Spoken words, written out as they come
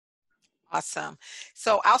Awesome.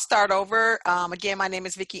 So I'll start over. Again, my name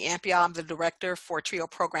is Vicki Ampia. I'm the director for TRIO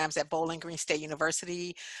programs at Bowling Green State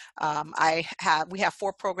University. We have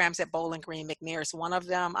 4 programs at Bowling Green. McNair is one of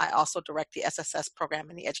them. I also direct the SSS program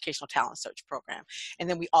and the Educational Talent Search program. And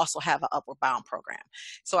then we also have an Upward Bound program.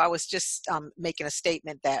 So I was just making a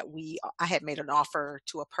statement that I had made an offer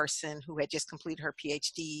to a person who had just completed her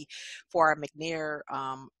PhD for our McNair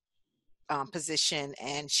position,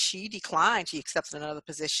 and she declined. She accepted another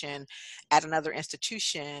position at another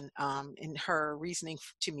institution, and her reasoning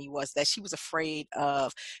to me was that she was afraid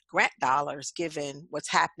of grant dollars given what's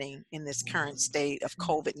happening in this current state of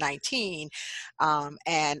COVID-19.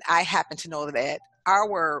 And I happen to know that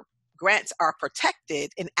our grants are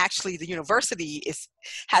protected, and actually the university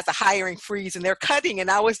has a hiring freeze and they're cutting, and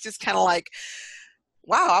I was just kind of like,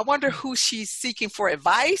 wow, I wonder who she's seeking for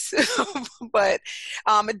advice, but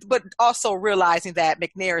also realizing that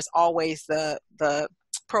McNair is always the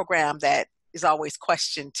program that is always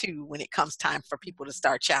questioned too when it comes time for people to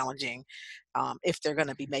start challenging if they're going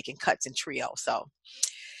to be making cuts in TRIO. So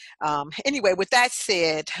anyway, with that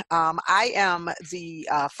said, I am the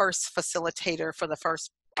first facilitator for the first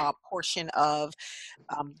portion of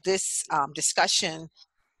this discussion.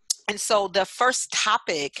 And so the first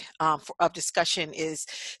topic of discussion is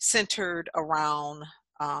centered around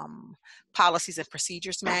policies and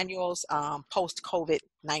procedures manuals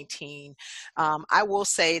post-COVID-19. I will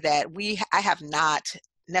say that I have not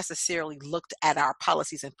necessarily looked at our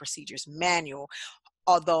policies and procedures manual,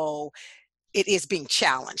 although it is being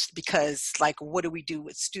challenged because, like, what do we do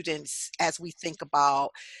with students as we think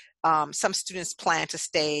about some students plan to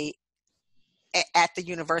stay at the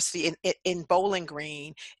university in Bowling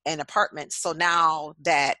Green in apartments. So now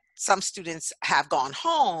that some students have gone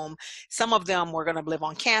home, some of them were going to live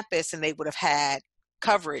on campus and they would have had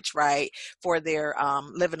coverage, right, for their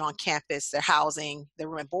living on campus, their housing, their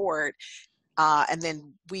room and board. And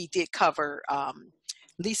then we did cover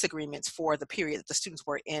lease agreements for the period that the students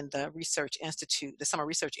were in the research institute, the Summer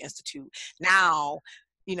Research Institute. Now,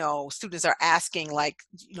 students are asking, like,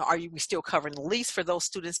 we still covering the lease for those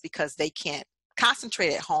students because they can't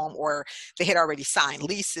concentrate at home or they had already signed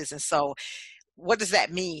leases? And so what does that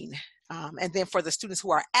mean? And then for the students who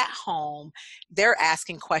are at home, they're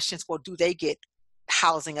asking questions. Well, do they get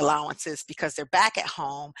housing allowances because they're back at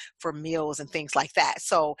home for meals and things like that?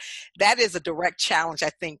 So that is a direct challenge,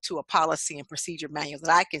 I think, to a policy and procedure manual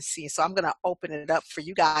that I can see. So I'm going to open it up for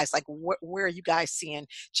you guys. Like, where are you guys seeing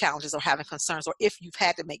challenges or having concerns, or if you've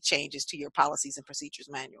had to make changes to your policies and procedures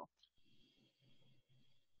manual?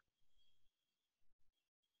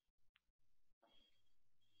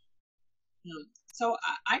 So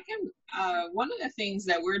I can, one of the things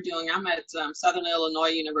that we're doing, I'm at Southern Illinois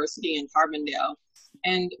University in Carbondale,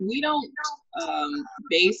 and we don't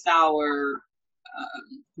base our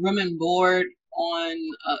room and board on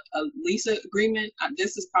a lease agreement.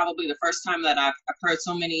 This is probably the first time that I've heard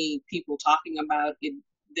so many people talking about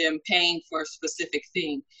them paying for a specific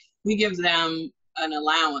thing. We give them an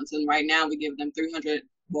allowance, and right now we give them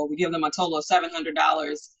we give them a total of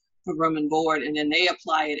 $700 for room and board, and then they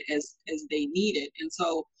apply it as they need it. And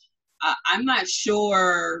so I'm not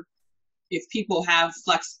sure if people have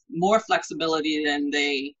more flexibility than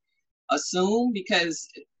they assume, because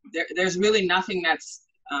there's really nothing that's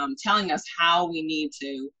telling us how we need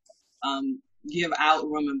to give out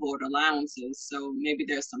room and board allowances. So maybe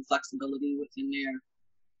there's some flexibility within there.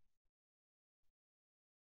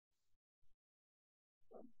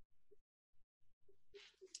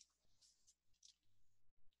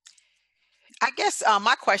 I guess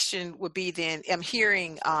my question would be then, I'm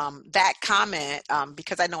hearing that comment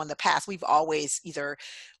because I know in the past we've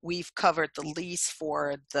covered the lease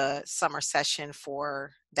for the summer session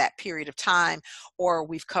for that period of time, or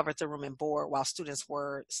we've covered the room and board while students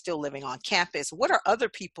were still living on campus. What are other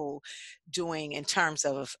people doing in terms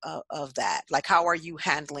of that? Like, how are you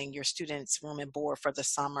handling your students' room and board for the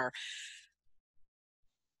summer?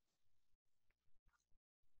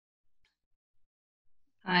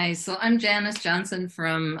 Hi, so I'm Janice Johnson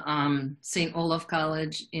from St. Olaf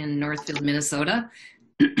College in Northfield, Minnesota.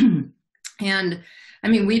 And I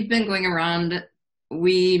mean, we've been going around,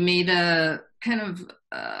 we made a kind of,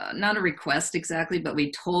 not a request exactly, but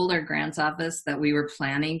we told our grants office that we were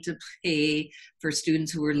planning to pay for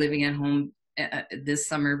students who were living at home this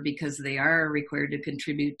summer because they are required to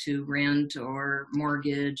contribute to rent or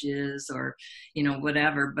mortgages or,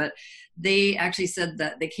 whatever. But they actually said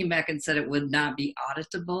that they came back and said it would not be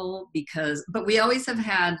auditable but we always have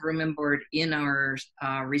had room and board in our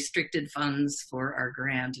restricted funds for our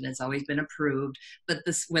grant, and it's always been approved. But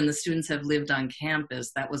when the students have lived on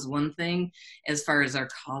campus, that was one thing as far as our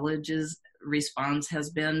college's response has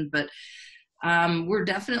been. But we're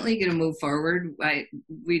definitely going to move forward.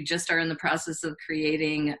 We just are in the process of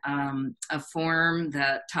creating a form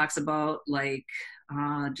that talks about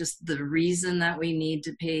just the reason that we need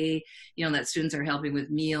to pay, that students are helping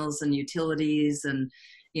with meals and utilities and,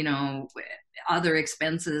 other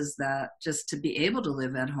expenses that just to be able to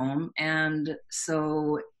live at home. And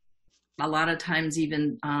so a lot of times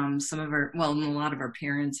even a lot of our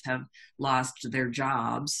parents have lost their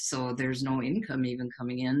jobs, so there's no income even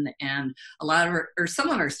coming in. And some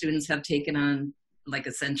of our students have taken on like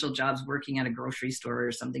essential jobs working at a grocery store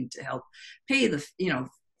or something to help pay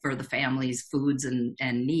for the family's foods and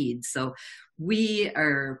needs. So we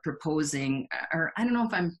are proposing, or I don't know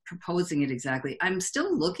if I'm proposing it exactly. I'm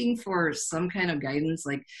still looking for some kind of guidance,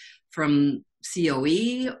 like from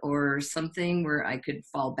COE or something where I could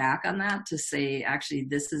fall back on that to say, actually,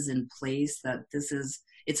 this is in place, that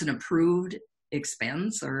it's an approved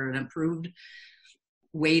expense or an approved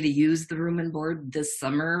way to use the room and board this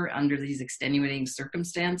summer under these extenuating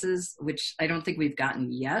circumstances, which I don't think we've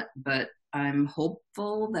gotten yet, but I'm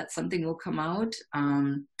hopeful that something will come out.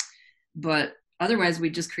 But otherwise, we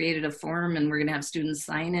just created a form and we're going to have students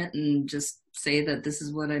sign it and just say that this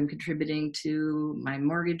is what I'm contributing to my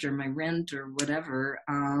mortgage or my rent or whatever.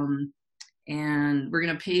 And we're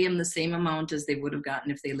going to pay them the same amount as they would have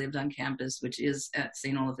gotten if they lived on campus, which is at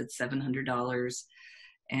St. Olaf, it's $700.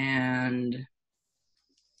 And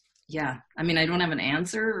yeah, I mean, I don't have an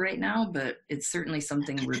answer right now, but it's certainly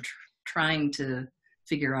something we're trying to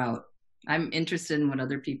figure out. I'm interested in what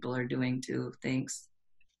other people are doing too. Thanks.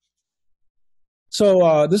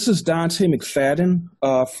 So this is Dante McFadden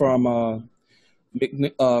from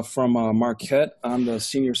Marquette. I'm the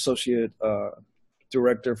Senior Associate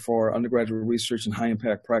Director for Undergraduate Research and High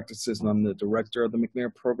Impact Practices, and I'm the Director of the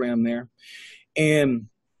McNair Program there. And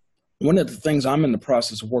one of the things I'm in the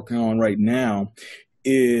process of working on right now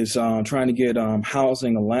is trying to get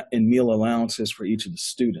housing and meal allowances for each of the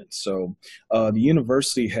students. So the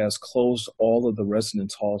university has closed all of the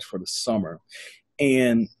residence halls for the summer.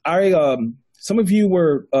 And some of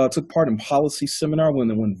you took part in policy seminar when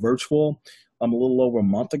it went virtual a little over a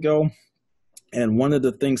month ago. And one of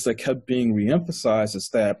the things that kept being reemphasized is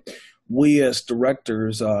that we as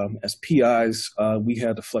directors, as PIs, we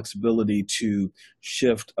had the flexibility to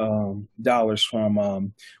shift dollars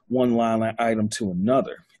from one line item to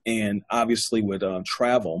another. And obviously with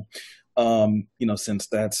travel, since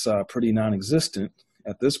that's pretty non-existent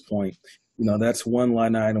at this point, that's one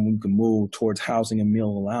line item we can move towards housing and meal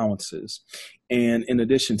allowances. And in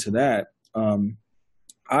addition to that,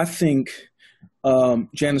 I think,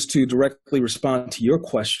 Janice, to directly respond to your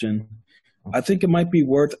question, I think it might be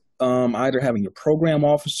worth either having your program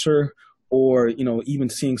officer or, even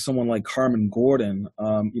seeing someone like Carmen Gordon,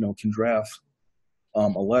 can draft a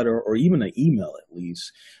letter or even an email at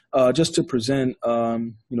least, just to present,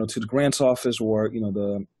 to the grants office or,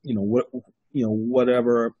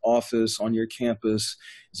 whatever office on your campus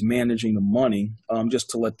is managing the money, just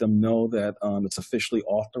to let them know that it's officially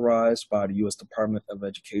authorized by the U.S. Department of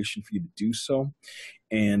Education for you to do so.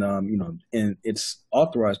 And, and it's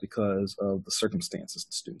authorized because of the circumstances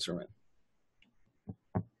the students are in.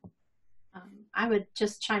 I would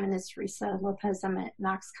just chime in. This is Teresa Lopez. I'm at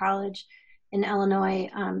Knox College in Illinois.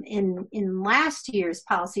 In last year's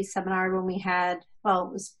policy seminar, when we had, it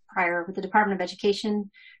was prior with the Department of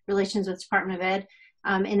Education, relations with Department of Ed.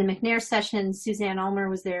 In the McNair session, Suzanne Ulmer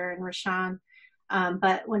was there and Rashawn.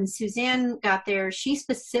 But when Suzanne got there, she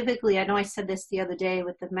specifically, I know I said this the other day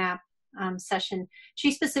with the MAP session,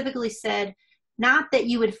 she specifically said, not that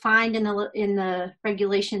you would find in the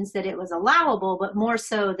regulations that it was allowable, but more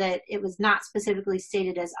so that it was not specifically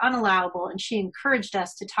stated as unallowable. And she encouraged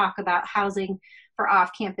us to talk about housing for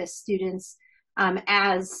off-campus students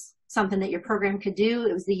as something that your program could do.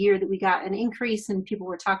 It was the year that we got an increase and people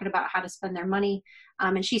were talking about how to spend their money.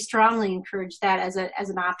 And she strongly encouraged that as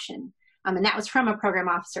an option. And that was from a program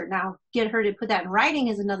officer. Now, get her to put that in writing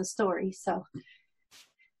is another story. So,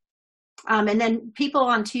 and then people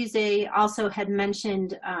on Tuesday also had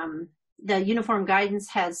mentioned the uniform guidance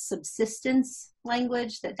has subsistence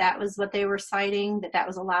language, that was what they were citing, that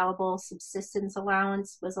was allowable. Subsistence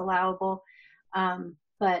allowance was allowable.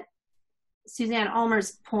 But Suzanne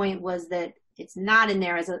Ulmer's point was that it's not in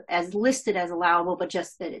there as listed as allowable, but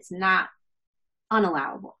just that it's not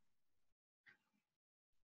unallowable.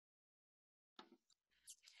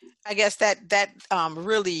 I guess that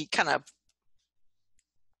really kind of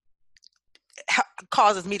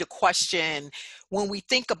causes me to question when we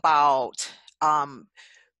think about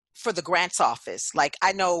for the grants office. Like,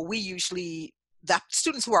 I know we usually, the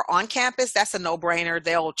students who are on campus, that's a no-brainer.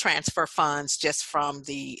 They'll transfer funds just from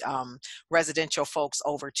the residential folks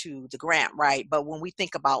over to the grant, right? But when we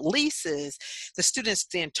think about leases, the students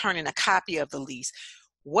then turn in a copy of the lease.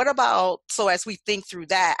 What about, so as we think through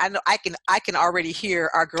that, I know I can already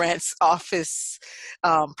hear our grants office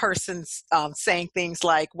persons saying things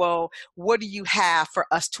like, well, what do you have for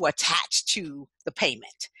us to attach to the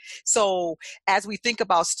payment? So as we think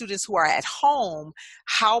about students who are at home,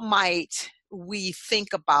 how might we think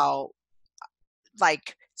about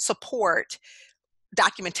like support,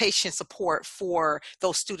 documentation support for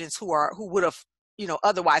those students who would have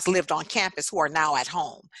otherwise lived on campus, who are now at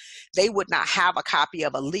home? They would not have a copy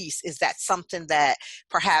of a lease. Is that something that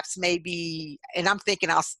perhaps maybe, and I'm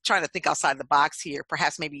trying to think outside the box here,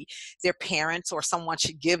 perhaps maybe their parents or someone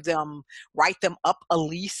should write them up a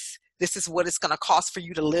lease? This is what it's going to cost for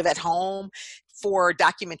you to live at home, for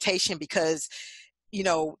documentation, because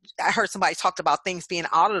I heard somebody talked about things being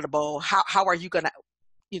auditable. How are you going to,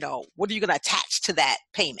 what are you going to attach to that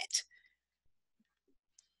payment?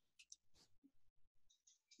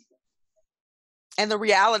 And the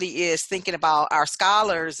reality is, thinking about our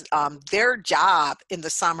scholars, their job in the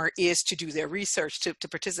summer is to do their research, to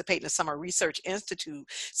participate in the Summer Research Institute.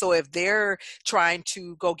 So if they're trying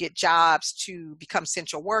to go get jobs to become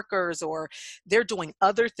central workers, or they're doing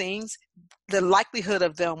other things, the likelihood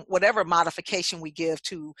of them, whatever modification we give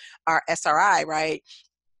to our SRI, right,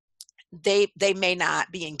 they may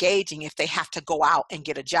not be engaging if they have to go out and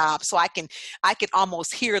get a job. So I can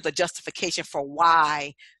almost hear the justification for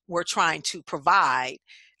why we're trying to provide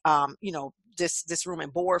this room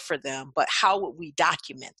and board for them. But how would we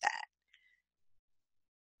document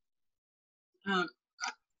that?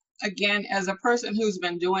 Again, as a person who's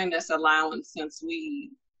been doing this allowance since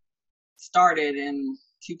we started in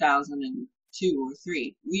 2002 or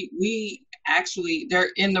 3, we actually, there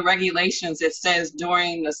in the regulations, it says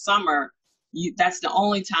during the summer, that's the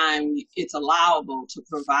only time it's allowable to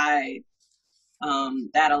provide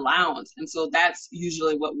that allowance. And so that's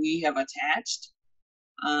usually what we have attached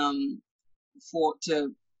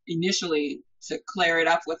to initially to clear it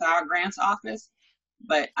up with our grants office.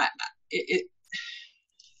 But I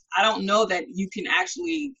don't know that you can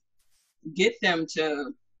actually get them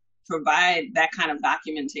to provide that kind of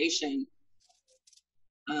documentation.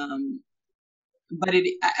 But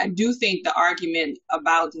I do think the argument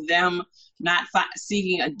about them not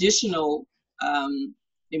seeking additional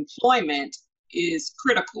employment is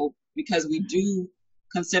critical, because we do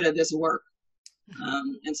consider this work.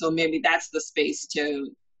 And so maybe that's the space to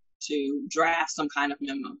draft some kind of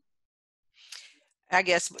memo. I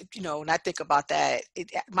guess, when I think about that,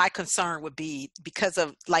 my concern would be, because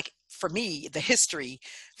of, like, for me, the history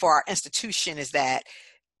for our institution is that,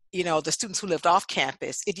 the students who lived off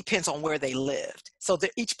campus, it depends on where they lived. So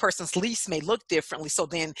each person's lease may look differently. So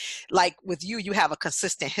then, like with you have a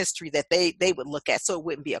consistent history that they would look at. So it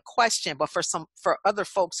wouldn't be a question. But for other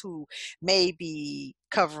folks who may be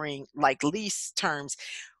covering like lease terms,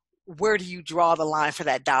 where do you draw the line for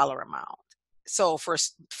that dollar amount? So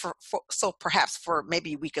so perhaps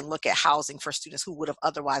maybe we can look at housing for students who would have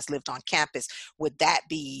otherwise lived on campus. Would that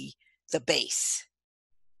be the base?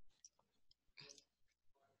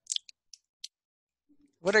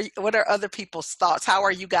 What are other people's thoughts? How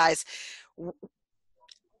are you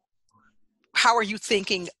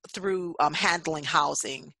thinking through handling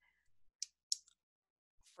housing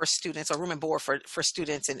for students, or room and board for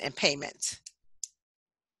students, and payments?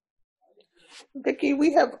 Vicki,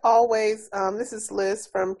 we have always, this is Liz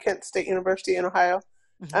from Kent State University in Ohio.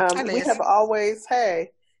 Hi, Liz.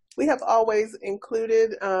 We have always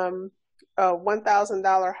included a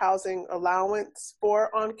 $1,000 housing allowance for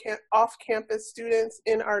off-campus students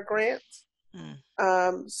in our grants.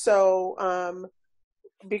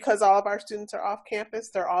 Because all of our students are off campus,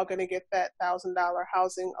 they're all going to get that $1,000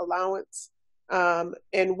 housing allowance.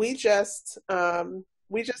 And we just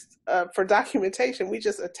for documentation, we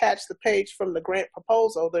just attach the page from the grant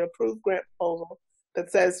proposal, the approved grant proposal,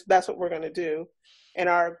 that says that's what we're going to do. And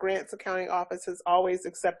our grants accounting office has always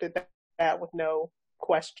accepted that with no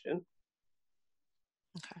question.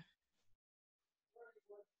 Okay.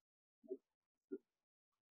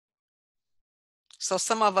 So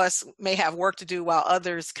some of us may have work to do, while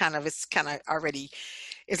others it's kind of already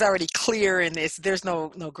it's already clear in this. There's no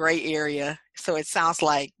gray area. So it sounds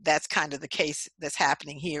like that's kind of the case that's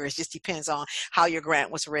happening here. It just depends on how your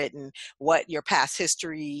grant was written, what your past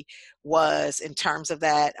history was in terms of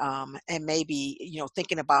that, and maybe,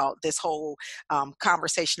 thinking about this whole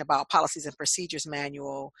conversation about policies and procedures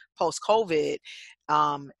manual post-COVID,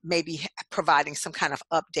 maybe providing some kind of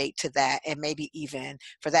update to that, and maybe even,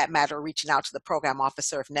 for that matter, reaching out to the program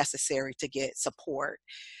officer if necessary to get support.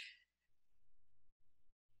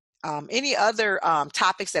 Any other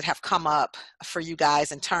topics that have come up for you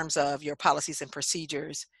guys in terms of your policies and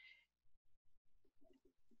procedures?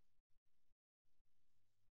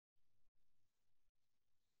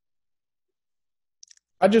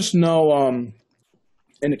 I just know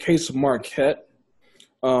in the case of Marquette,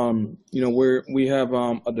 we have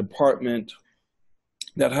a department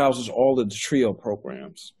that houses all of the TRIO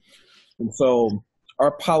programs. And so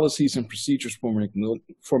our policies and procedures for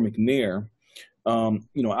McNair,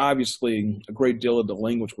 obviously a great deal of the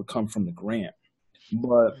language would come from the grant,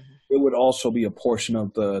 but it would also be a portion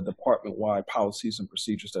of the department-wide policies and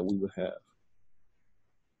procedures that we would have.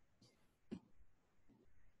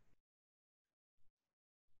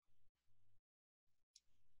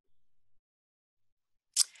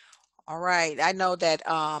 All right. I know that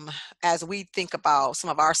as we think about some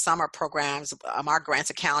of our summer programs, our grants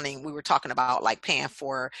accounting, we were talking about like paying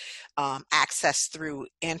for access through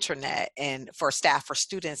internet and for staff, for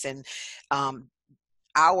students, and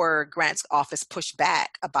our grants office pushed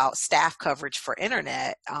back about staff coverage for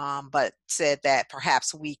internet, but said that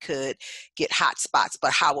perhaps we could get hotspots,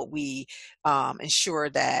 but how would we ensure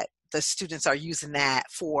that the students are using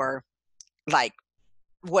that for like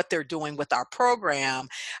what they're doing with our program.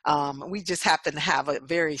 We just happen to have a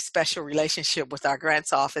very special relationship with our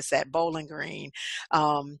grants office at Bowling Green.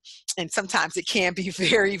 And sometimes it can be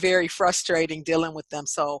very, very frustrating dealing with them.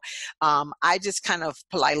 So I just kind of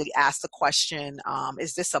politely asked the question,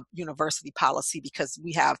 is this a university policy? Because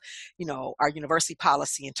we have, our university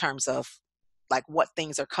policy in terms of like what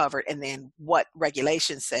things are covered and then what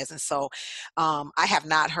regulation says. And so I have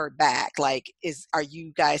not heard back. Like, are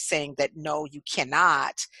you guys saying that no, you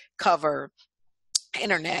cannot cover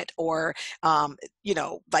internet, or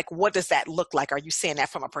like what does that look like? Are you saying that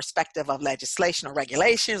from a perspective of legislation or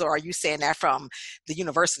regulations, or are you saying that from the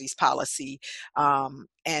university's policy? And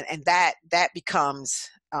that becomes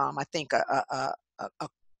I think a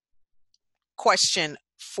question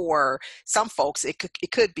for some folks. It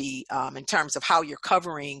could be in terms of how you're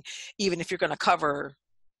covering, even if you're going to cover,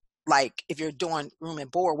 like if you're doing room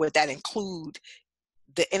and board, would that include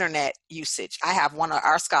the internet usage? I have one of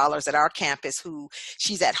our scholars at our campus who,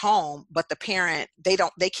 she's at home, but the parent,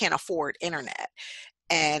 they can't afford internet.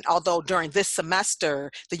 And although during this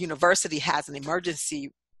semester, the university has an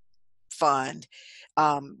emergency fund,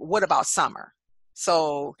 what about summer?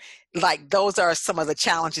 So like those are some of the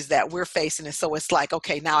challenges that we're facing. And so it's like,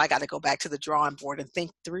 okay, now I got to go back to the drawing board and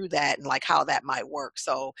think through that and like how that might work.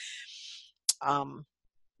 So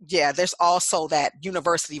yeah, there's also that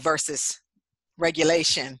university versus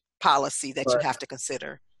regulation policy that you have to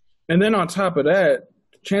consider. And then on top of that,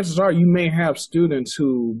 chances are you may have students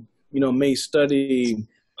who, may study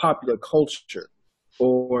popular culture,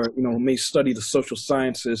 or, may study the social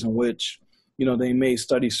sciences, in which, they may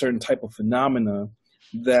study certain type of phenomena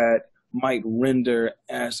that might render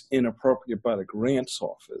as inappropriate by the grants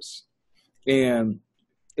office. And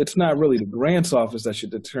it's not really the grants office that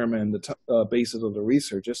should determine the basis of the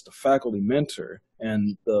research. It's the faculty mentor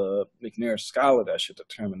and the McNair scholar that should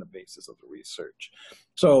determine the basis of the research.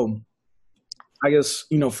 So I guess,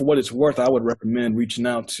 for what it's worth, I would recommend reaching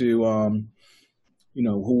out to,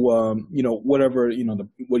 whatever,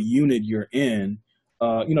 what unit you're in,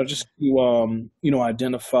 just to,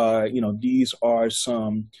 identify, these are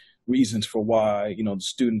some reasons for why, the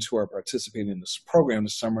students who are participating in this program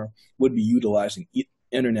this summer would be utilizing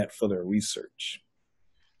internet for their research.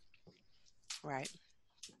 Right.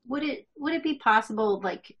 Would it be possible,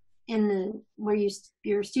 like where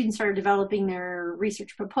your students are developing their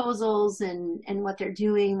research proposals and what they're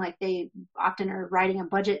doing, like they often are writing a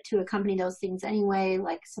budget to accompany those things anyway,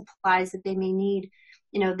 like supplies that they may need,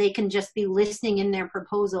 they can just be listing in their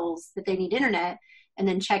proposals that they need internet and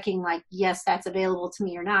then checking like, yes, that's available to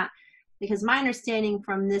me or not. Because my understanding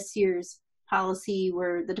from this year's policy,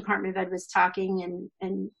 where the Department of Ed was talking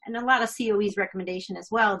and a lot of COE's recommendation as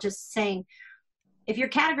well, just saying, if you're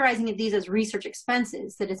categorizing these as research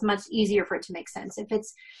expenses, that it's much easier for it to make sense. If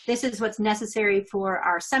this is what's necessary for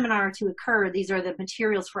our seminar to occur, these are the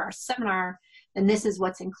materials for our seminar, then this is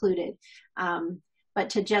what's included. But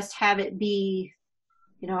to just have it be,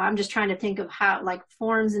 I'm just trying to think of how, like,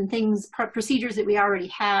 forms and things, procedures that we already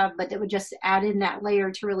have, but that would just add in that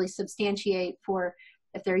layer to really substantiate for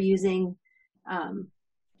if they're using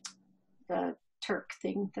the Turk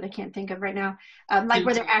thing that I can't think of right now, like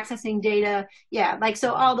where they're accessing data. Yeah, like,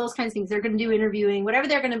 so all those kinds of things. They're going to do interviewing, whatever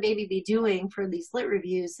they're going to maybe be doing for these lit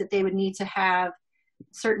reviews, that they would need to have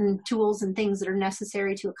certain tools and things that are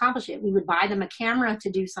necessary to accomplish it. We would buy them a camera to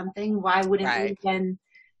do something. Why wouldn't we then,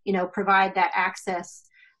 provide that access?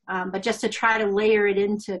 But just to try to layer it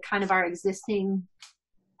into kind of our existing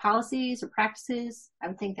policies or practices, I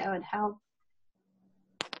would think that would help.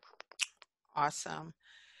 Awesome.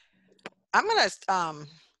 I'm going to,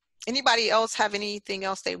 anybody else have anything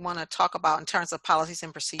else they want to talk about in terms of policies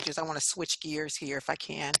and procedures? I want to switch gears here, if I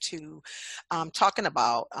can, to talking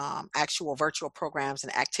about actual virtual programs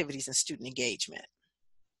and activities and student engagement.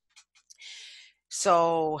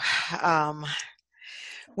 So,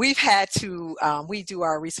 we've had to, we do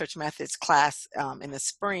our research methods class in the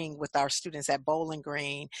spring with our students at Bowling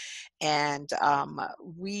Green, and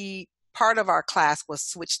part of our class was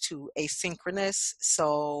switched to asynchronous.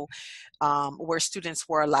 So where students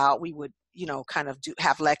were allowed, we would, kind of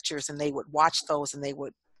have lectures, and they would watch those, and they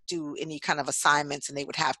would do any kind of assignments, and they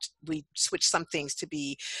would we switch some things to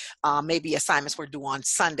be maybe assignments were due on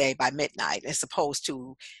Sunday by midnight as opposed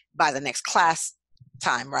to by the next class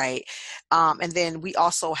time, right? And then we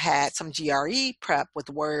also had some GRE prep with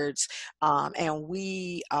words, and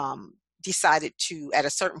we decided to, at a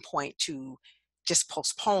certain point, to just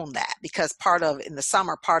postpone that, because in the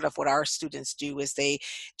summer, part of what our students do is they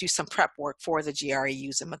do some prep work for the GRE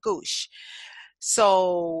using Magoosh.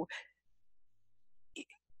 So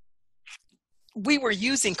we were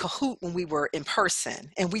using Kahoot when we were in person,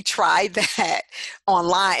 and we tried that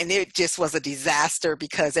online, and it just was a disaster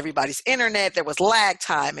because everybody's internet, there was lag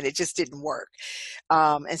time, and it just didn't work.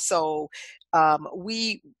 And so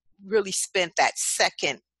we really spent that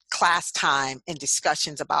second class time in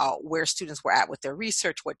discussions about where students were at with their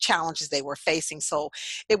research, what challenges they were facing. So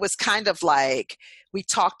it was kind of like we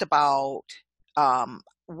talked about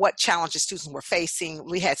what challenges students were facing.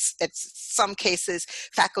 We had, at some cases,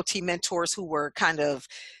 faculty mentors who were kind of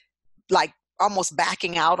like almost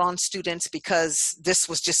backing out on students because this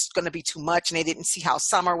was just going to be too much, and they didn't see how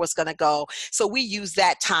summer was going to go. So we used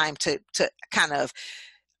that time to kind of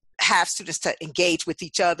have students to engage with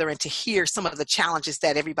each other and to hear some of the challenges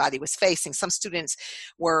that everybody was facing. Some students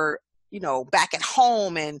were back at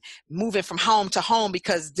home and moving from home to home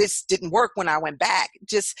because this didn't work when I went back.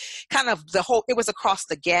 Just kind of it was across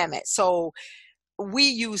the gamut. So we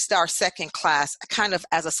used our second class kind of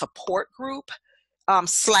as a support group /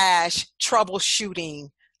 troubleshooting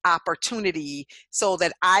opportunity, so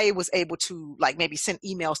that I was able to maybe send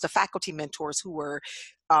emails to faculty mentors who were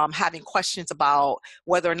having questions about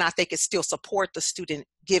whether or not they could still support the student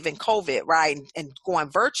given COVID, right, and going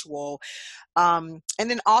virtual. And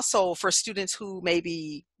then also for students who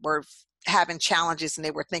maybe were having challenges and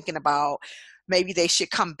they were thinking about maybe they should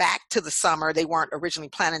come back to the summer. They weren't originally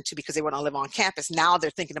planning to because they want to live on campus. Now they're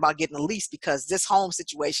thinking about getting a lease because this home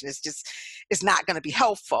situation is not going to be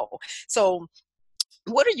helpful. So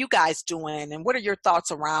what are you guys doing, and what are your thoughts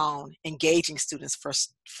around engaging students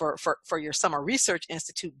for your Summer Research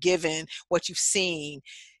Institute, given what you've seen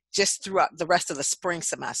just throughout the rest of the spring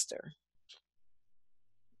semester?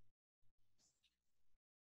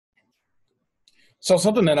 So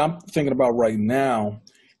something that I'm thinking about right now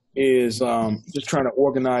is just trying to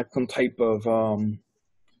organize some type of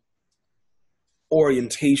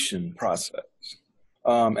orientation process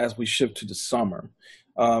as we shift to the summer.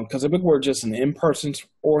 Because if it were just an in-person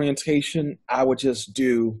orientation, I would just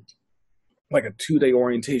do like a 2-day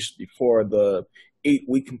orientation before the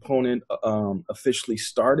 8-week component officially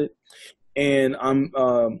started. And I'm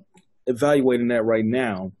evaluating that right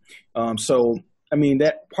now. So, I mean,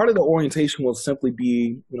 that part of the orientation will simply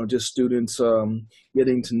be, just students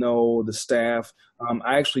getting to know the staff.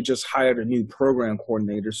 I actually just hired a new program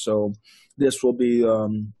coordinator, so this will be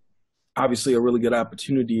obviously a really good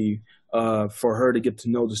opportunity for her to get to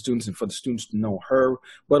know the students and for the students to know her,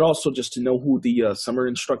 but also just to know who the summer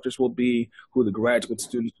instructors will be, who the graduate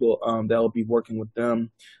students that will be working with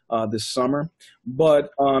them this summer. But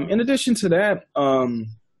in addition to that,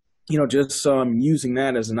 just using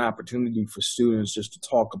that as an opportunity for students just to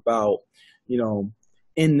talk about,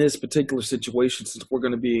 in this particular situation, since we're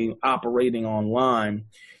going to be operating online,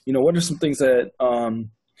 what are some things that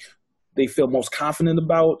they feel most confident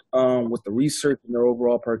about with the research and their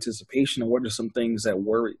overall participation, and what are some things that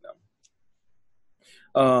worry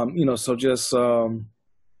them? So just, I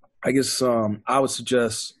guess I would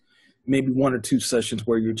suggest maybe 1 or 2 sessions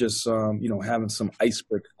where you're just, having some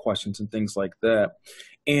icebreaker questions and things like that.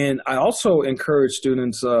 And I also encourage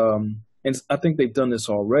students, and I think they've done this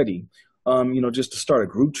already, just to start a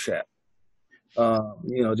group chat,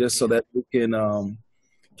 just so that we can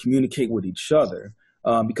communicate with each other.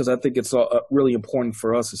 Because I think it's really important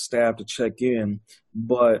for us as staff to check in,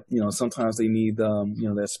 but sometimes they need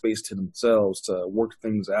that space to themselves to work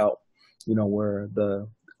things out, where the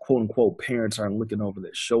quote unquote parents aren't looking over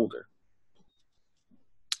their shoulder.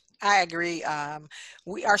 I agree.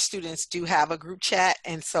 Our students do have a group chat,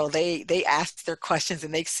 and so they ask their questions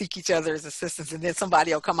and they seek each other's assistance, and then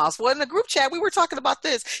somebody will come out. Well, in the group chat, we were talking about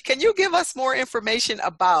this. Can you give us more information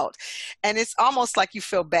about? And it's almost like you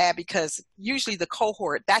feel bad because usually the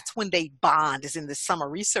cohort, that's when they bond, is in the Summer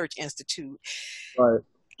Research Institute. Right.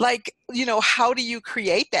 Like, how do you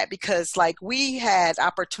create that? Because like we had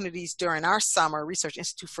opportunities during our Summer Research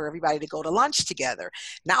Institute for everybody to go to lunch together.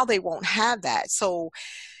 Now they won't have that. So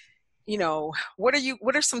what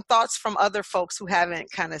are some thoughts from other folks who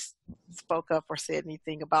haven't kind of spoke up or said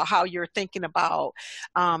anything about how you're thinking about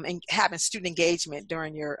and having student engagement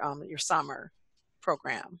during your summer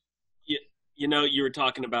program? You were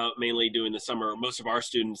talking about mainly doing the summer. Most of our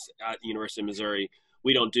students at the University of Missouri,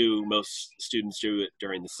 we don't do, most students do it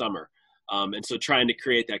during the summer. And so trying to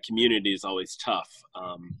create that community is always tough.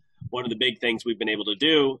 One of the big things we've been able to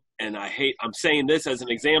do, and I'm saying this as an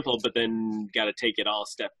example, but then got to take it all a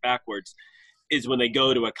step backwards, is when they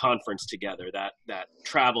go to a conference together, that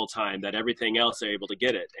travel time, that everything else, they're able to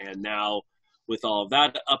get it. And now with all of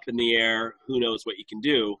that up in the air, who knows what you can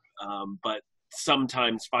do. But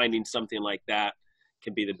sometimes finding something like that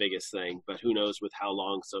can be the biggest thing, but who knows with how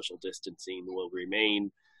long social distancing will remain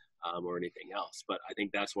or anything else. But I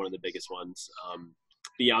think that's one of the biggest ones.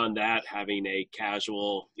 Beyond that, having a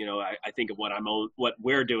casual, I think of what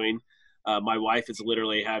we're doing. My wife is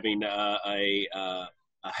literally having a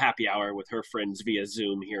happy hour with her friends via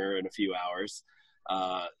Zoom here in a few hours.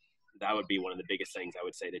 That would be one of the biggest things I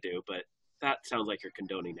would say to do, but that sounds like you're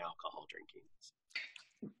condoning alcohol drinking.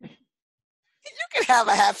 You can have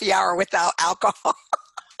a happy hour without alcohol.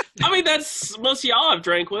 I mean, that's most of y'all I've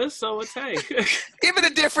drank with, so it's hey. Give it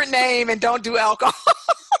a different name and don't do alcohol.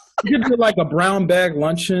 You could do like a brown bag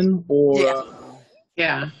luncheon or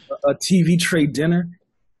a TV tray dinner.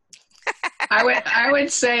 I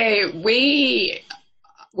would say we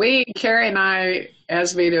Carrie and I,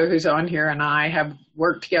 as Vito, who's on here, and I have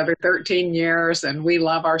worked together 13 years, and we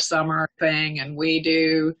love our summer thing, and we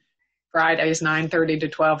do Fridays 9:30 to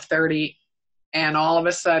 12:30, and all of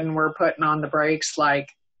a sudden we're putting on the brakes. Like,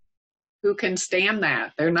 who can stand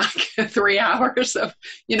that? They're not 3 hours of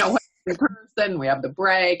in person. We have the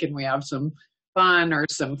break, and we have some fun or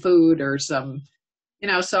some food or some,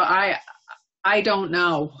 so I don't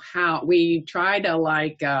know how we try to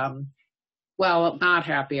not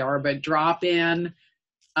happy hour, but drop in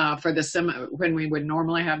for the when we would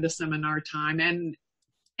normally have the seminar time. And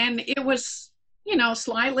it was,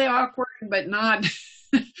 slightly awkward, but not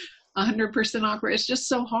 100% awkward. It's just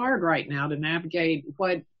so hard right now to navigate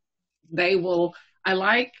what they will. I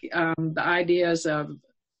like the ideas of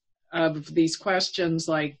these questions,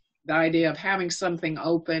 like the idea of having something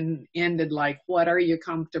open-ended, like what are you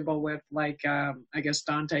comfortable with? Like I guess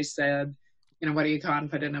Dante said, what are you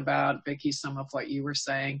confident about? Vicki, some of what you were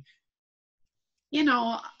saying.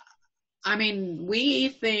 I mean, we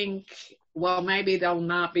think, well, maybe they'll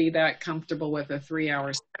not be that comfortable with a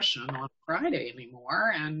 3-hour session on Friday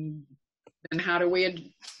anymore. And then how do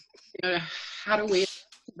we do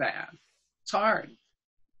that? It's hard.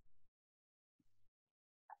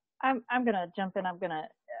 I'm going to jump in. A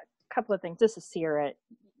couple of things. This is Sierra at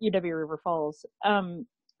UW River Falls.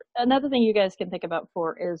 Another thing you guys can think about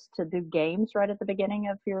is to do games right at the beginning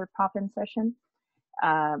of your pop-in session.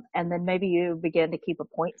 And then maybe you begin to keep a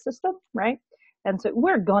point system, right? And so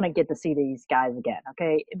we're going to get to see these guys again,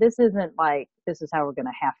 okay? This isn't like this is how we're going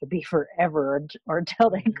to have to be forever or until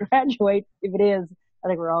they graduate. If it is, I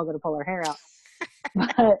think we're all going to pull our hair out.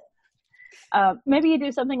 But maybe you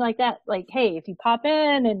do something like that. Like, hey, if you pop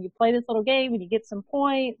in and you play this little game and you get some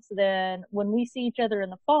points, then when we see each other in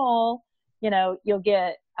the fall, you'll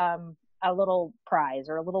get a little prize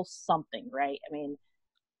or a little something, right? I mean,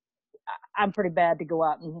 I'm pretty bad to go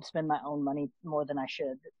out and spend my own money more than I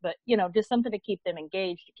should, but just something to keep them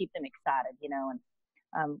engaged, to keep them excited,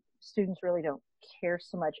 and students really don't care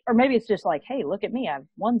so much, or maybe it's just like, hey, look at me, I've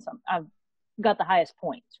won I've got the highest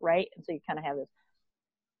points, right? And so you kind of have this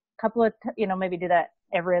couple of, maybe do that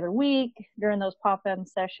every other week during those pop-in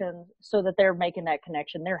sessions so that they're making that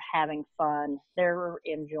connection. They're having fun. They're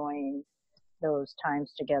enjoying those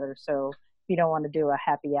times together. So if you don't want to do a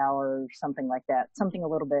happy hour or something like that, something a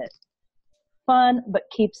little bit fun, but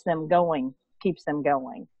keeps them going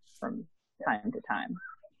from time to time.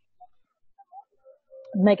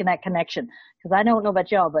 making that connection. Because I don't know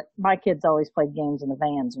about y'all, but my kids always played games in the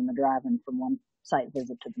vans when they're driving from one site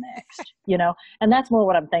visit to the next, and that's more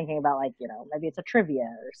what I'm thinking about. Like, maybe it's a trivia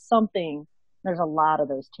or something. There's a lot of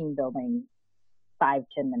those team building 5-10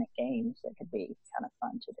 minute games that could be kind of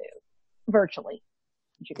fun to do virtually.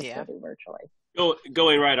 You could still do virtually.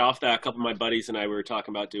 Going right off that, a couple of my buddies and I were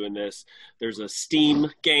talking about doing this. There's a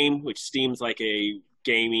Steam game, which Steam's like a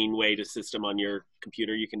gaming way to system on your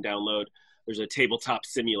computer you can download. There's a tabletop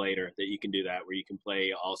simulator that you can do that, where you can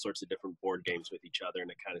play all sorts of different board games with each other, and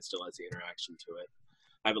it kind of still has the interaction to it.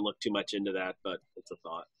 I haven't looked too much into that, but it's a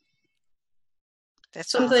thought.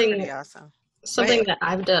 That's pretty awesome. Something that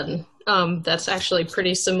I've done that's actually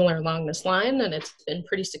pretty similar along this line, and it's been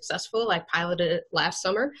pretty successful. I piloted it last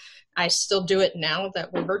summer. I still do it now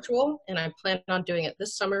that we're virtual, and I plan on doing it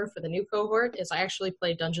this summer for the new cohort, is I actually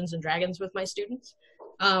play Dungeons and Dragons with my students.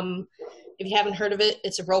 If you haven't heard of it,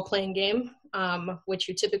 it's a role-playing game, which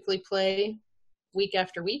you typically play week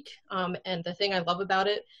after week. And the thing I love about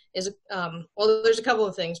it is, well, there's a couple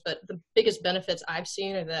of things, but the biggest benefits I've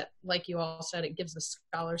seen are that, like you all said, it gives the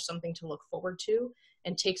scholars something to look forward to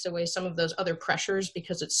and takes away some of those other pressures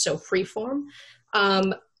because it's so freeform.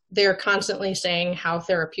 They're constantly saying how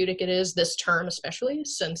therapeutic it is this term, especially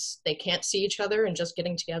since they can't see each other, and just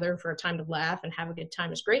getting together for a time to laugh and have a good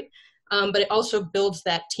time is great. But it also builds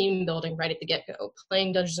that team building right at the get-go.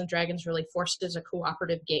 Playing Dungeons & Dragons really forces a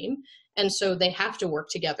cooperative game, and so they have to work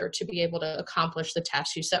together to be able to accomplish the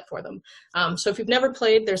tasks you set for them. So if you've never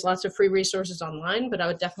played, there's lots of free resources online, but I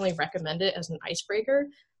would definitely recommend it as an icebreaker.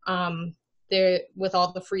 With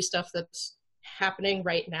all the free stuff that's happening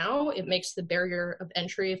right now, it makes the barrier of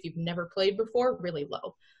entry, if you've never played before, really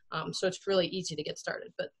low. So it's really easy to get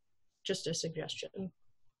started, but just a suggestion.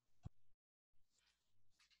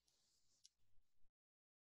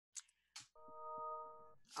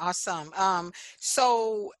 Awesome.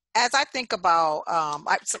 So as I think about,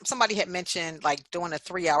 somebody had mentioned like doing a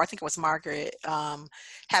 3-hour, I think it was Margaret,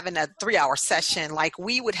 having a 3-hour session. Like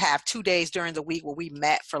we would have 2 days during the week where we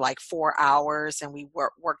met for like 4 hours, and we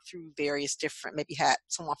worked through various different, maybe had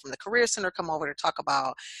someone from the Career Center come over to talk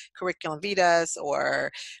about curriculum vitas,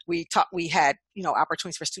 or we had,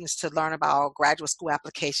 opportunities for students to learn about graduate school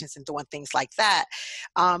applications and doing things like that.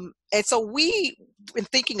 And so we've been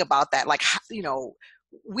thinking about that, like,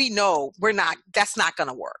 we know that's not going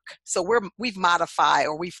to work. So we've modified,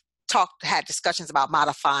 or we've had discussions about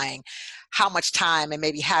modifying how much time, and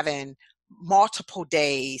maybe having multiple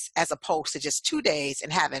days as opposed to just 2 days,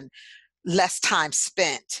 and having less time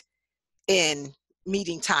spent in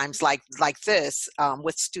meeting times like this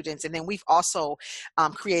with students. And then we've also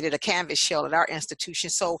created a Canvas shell at our institution.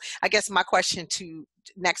 So I guess my question to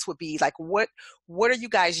next would be like, what are you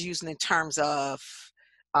guys using in terms of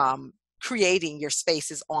creating your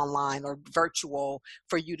spaces online or virtual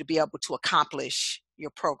for you to be able to accomplish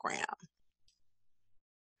your program?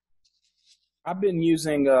 I've been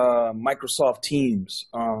using Microsoft Teams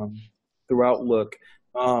through Outlook.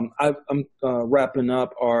 I'm wrapping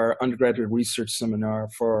up our undergraduate research seminar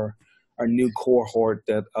for our new cohort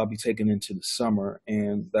that I'll be taking into the summer,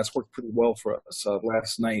 and that's worked pretty well for us.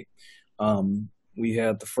 Last night, we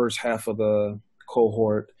had the first half of the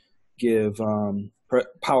cohort give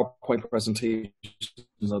PowerPoint presentations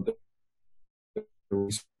of the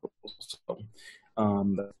resources. So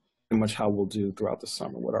that's pretty much how we'll do throughout the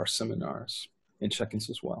summer with our seminars and check-ins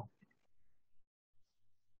as well.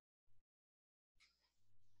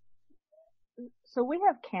 So we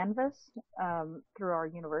have Canvas through our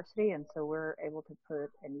university, and so we're able to put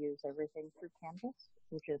and use everything through Canvas,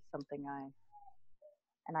 which is something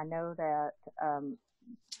I know that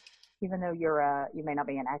even though you may not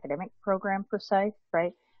be an academic program per se,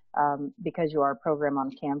 right? Because you are a program on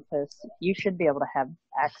campus, you should be able to have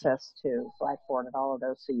access to Blackboard and all of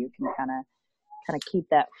those, so you can kind of keep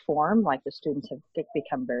that form like the students have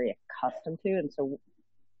become very accustomed to. And so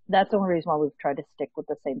that's the only reason why we've tried to stick with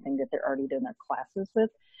the same thing that they're already doing their classes with,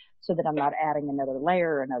 so that I'm not adding another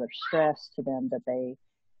layer, another stress to them that I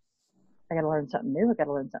got to learn something new, I got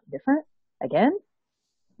to learn something different again,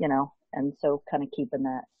 and so kind of keeping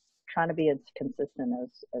that, trying to be as consistent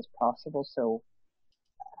as possible. So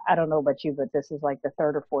I don't know about you, but this is like the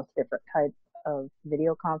third or fourth different type of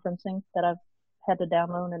video conferencing that I've had to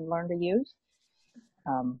download and learn to use.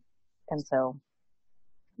 And so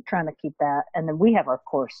trying to keep that. And then we have our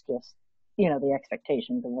course, just, the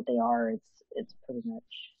expectations and what they are. It's pretty much,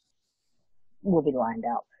 will be lined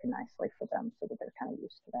out very nicely for them so that they're kind of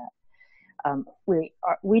used to that.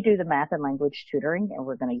 We do the math and language tutoring, and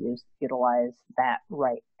we're going to utilize that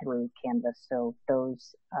right through Canvas. So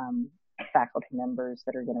those faculty members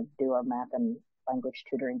that are going to do our math and language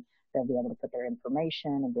tutoring, they'll be able to put their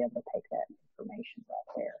information and be able to take that information right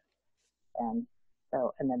there.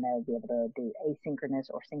 And then they'll be able to do asynchronous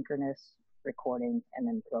or synchronous recording and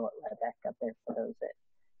then throw it right back up there for those that,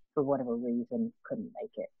 for whatever reason, couldn't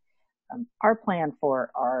make it. Our plan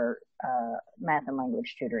for our math and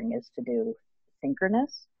language tutoring is to do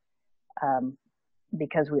synchronous.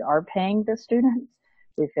 Because we are paying the students,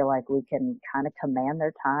 we feel like we can kind of command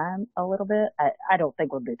their time a little bit. I don't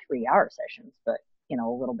think we'll do 3-hour sessions, but a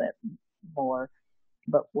little bit more.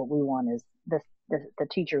 But what we want is the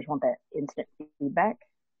teachers want that instant feedback,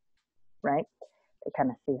 right? They kind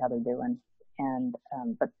of see how they're doing. And,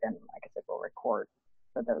 but then, like I said, we'll record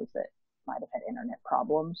for those that might have had internet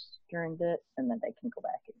problems during it, and then they can go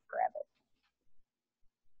back and grab it.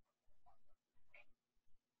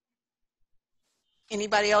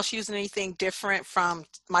 Anybody else using anything different from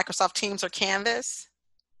Microsoft Teams or Canvas?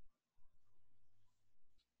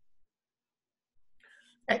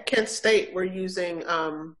 At Kent State, we're using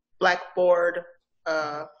Blackboard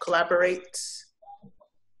Collaborate,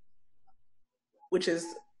 which is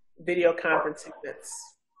video conferencing that's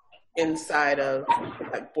inside of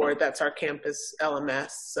Blackboard. That's our campus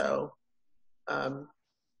LMS. So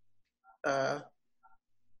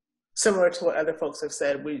similar to what other folks have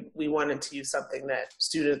said, we wanted to use something that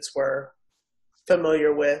students were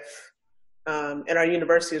familiar with. And our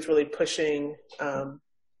university is really pushing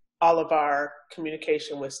all of our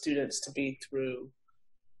communication with students to be through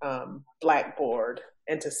Blackboard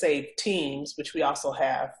and to save Teams, which we also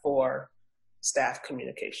have for staff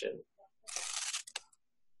communication.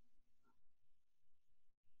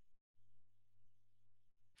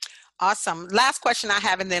 Awesome. Last question I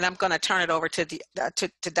have, and then I'm going to turn it over to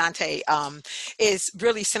Dante, is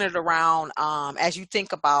really centered around as you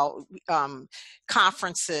think about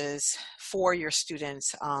conferences for your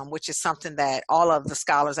students, which is something that all of the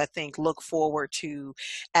scholars, I think, look forward to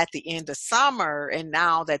at the end of summer. And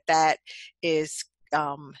now that is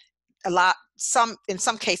in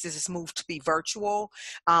some cases it's moved to be virtual.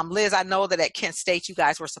 Liz, I know that at Kent State you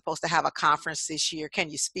guys were supposed to have a conference this year. Can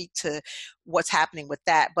you speak to what's happening with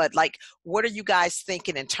that? But what are you guys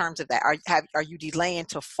thinking in terms of that? Are you delaying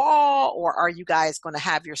to fall, or are you guys going to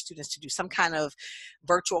have your students to do some kind of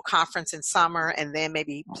virtual conference in summer and then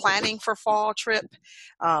maybe planning for fall trip?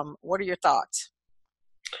 What are your thoughts?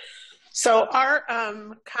 So our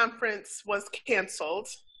conference was canceled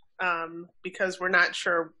because we're not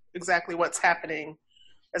sure exactly what's happening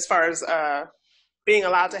as far as being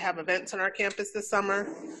allowed to have events on our campus this summer.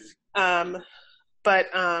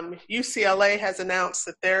 But UCLA has announced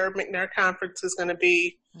that their McNair conference is going to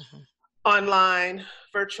be online,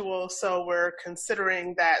 virtual. So we're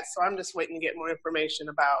considering that. So I'm just waiting to get more information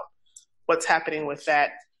about what's happening with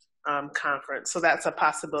that conference. So that's a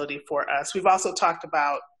possibility for us. We've also talked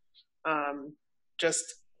about just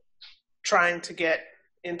trying to get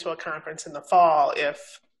into a conference in the fall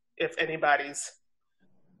if anybody's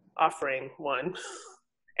offering one,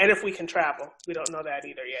 and if we can travel. We don't know that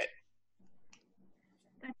either yet.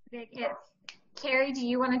 That's a big if. Carrie, do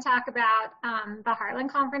you want to talk about the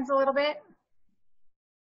Heartland Conference a little bit?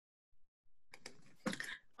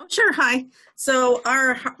 Oh, sure. Hi. So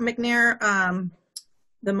our McNair,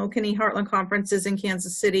 the McKinney Heartland Conference is in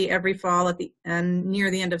Kansas City every fall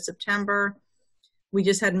near the end of September. We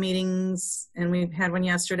just had meetings, and we had one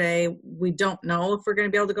yesterday. We don't know if we're going to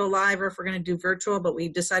be able to go live or if we're going to do virtual, but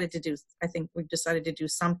we've decided to do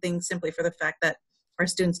something simply for the fact that our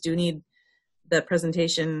students do need the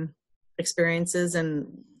presentation experiences, and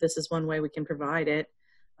this is one way we can provide it.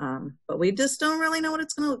 But we just don't really know what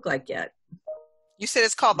it's going to look like yet. You said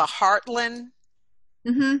it's called the Heartland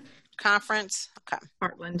Conference? Okay.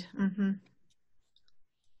 Heartland.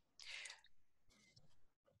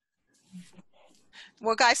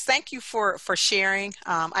 Well, guys, thank you for sharing.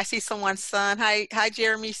 I see someone's son. Hi,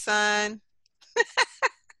 Jeremy's son.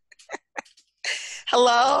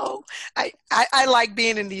 Hello. I like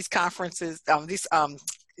being in these conferences, these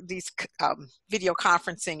video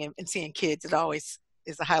conferencing and seeing kids. It always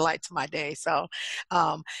is a highlight to my day. So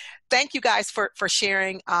thank you guys for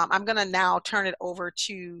sharing. I'm going to now turn it over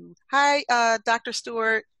to, Dr.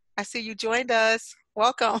 Stewart. I see you joined us.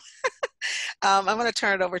 Welcome. I'm going to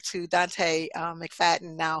turn it over to Dante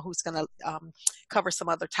McFadden now, who's going to cover some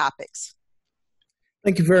other topics.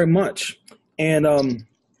 Thank you very much. And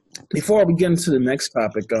before we get into the next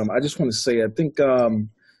topic, I just want to say, I think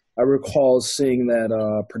I recall seeing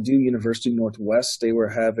that Purdue University Northwest, they were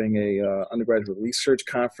having a undergraduate research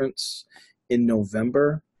conference in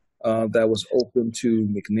November that was open to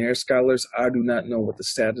McNair scholars. I do not know what the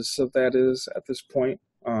status of that is at this point,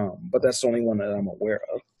 but that's the only one that I'm aware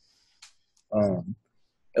of.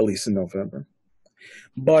 At least in November.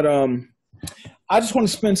 But I just want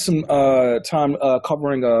to spend some time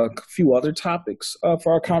covering a few other topics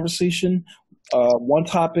for our conversation. One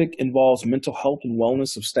topic involves mental health and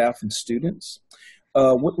wellness of staff and students.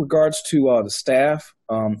 With regards to the staff,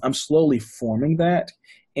 I'm slowly forming that.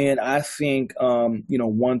 And I think,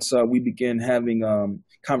 once we begin having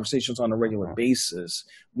conversations on a regular basis,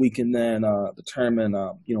 we can then determine,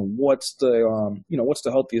 what's the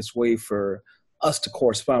healthiest way for us to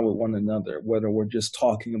correspond with one another, whether we're just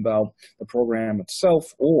talking about the program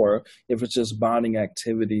itself or if it's just bonding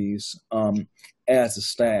activities as a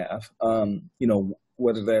staff,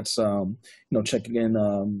 whether that's, checking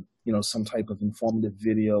in, some type of informative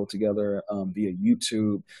video together via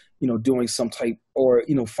YouTube, doing some type or,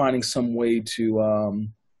 finding some way to,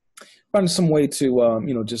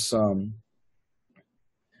 just, I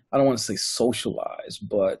don't want to say socialize,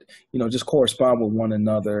 but, just correspond with one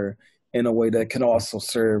another in a way that can also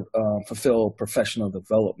fulfill professional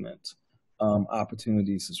development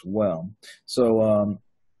opportunities as well. So,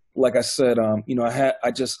 like I said, I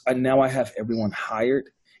have everyone hired,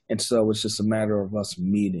 and so it's just a matter of us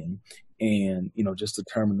meeting and just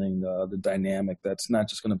determining the dynamic that's not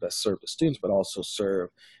just going to best serve the students, but also serve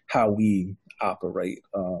how we operate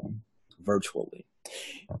virtually.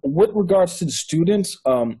 With regards to the students,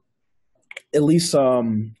 at least,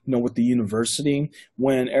 with the university,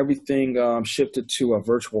 when everything shifted to a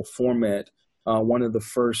virtual format, one of the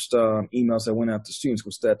first emails that went out to students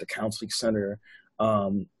was that the counseling center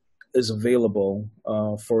is available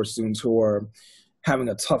for students who are having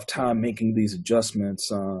a tough time making these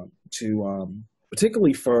adjustments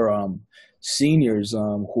particularly for seniors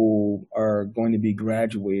who are going to be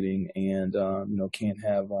graduating and, can't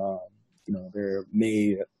have, their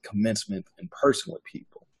May commencement in person with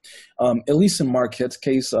people. At least in Marquette's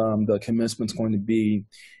case, the commencement's going to be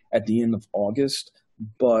at the end of August,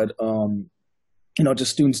 but,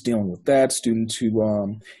 just students dealing with that, students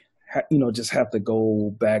who, just have to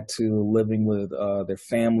go back to living with their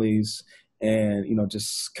families and,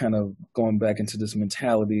 just kind of going back into this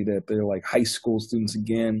mentality that they're like high school students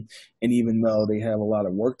again. And even though they have a lot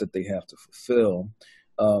of work that they have to fulfill,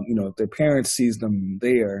 if their parents sees them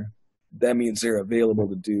there, that means they're available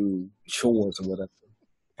to do chores or whatever.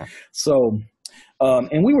 So,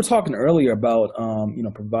 and we were talking earlier about,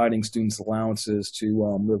 providing students allowances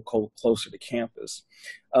to live closer to campus.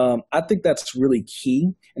 I think that's really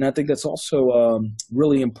key. And I think that's also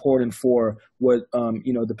really important for what,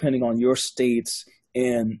 depending on your states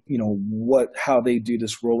and, how they do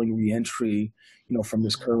this rolling reentry, from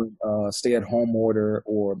this current stay-at-home order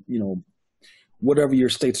or, whatever your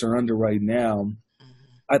states are under right now.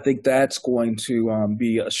 I think that's going to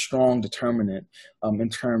be a strong determinant in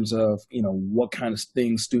terms of, what kind of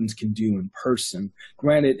things students can do in person.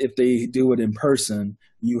 Granted, if they do it in person,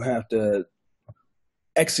 you have to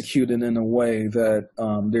execute it in a way that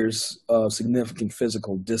there's significant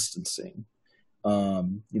physical distancing,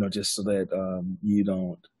 just so that you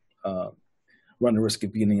don't run the risk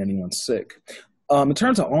of getting anyone sick. In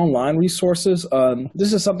terms of online resources,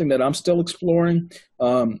 this is something that I'm still exploring,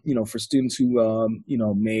 for students who,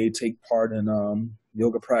 may take part in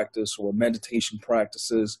yoga practice or meditation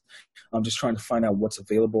practices. I'm just trying to find out what's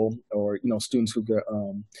available, or, students who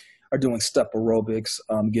are doing step aerobics,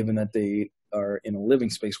 given that they are in a living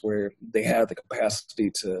space where they have the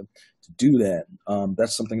capacity to do that.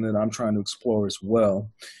 That's something that I'm trying to explore as well.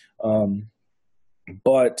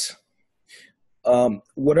 But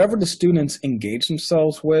whatever the students engage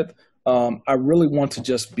themselves with, I really want to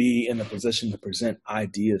just be in a position to present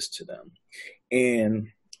ideas to them and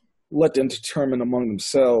let them determine among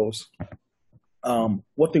themselves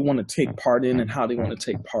what they want to take part in and how they want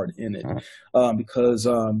to take part in it. Because,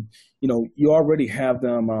 you already have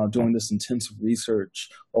them doing this intensive research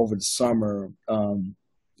over the summer,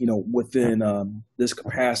 within this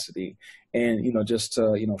capacity. And, just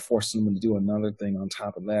to, force them to do another thing on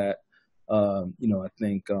top of that, I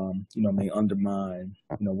think, may undermine,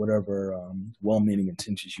 whatever well-meaning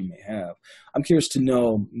intentions you may have. I'm curious to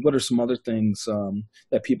know what are some other things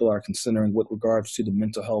that people are considering with regards to the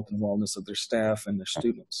mental health and wellness of their staff and their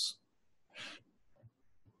students.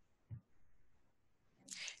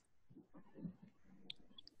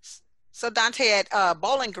 So Dante, at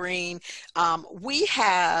Bowling Green, we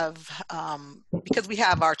have, because we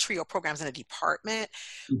have our TRIO programs in the department,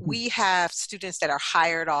 we have students that are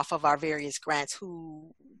hired off of our various grants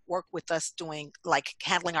who work with us doing like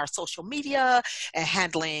handling our social media and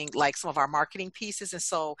handling like some of our marketing pieces. And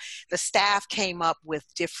so the staff came up with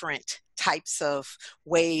different types of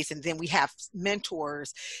ways, and then we have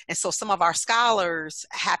mentors, and so some of our scholars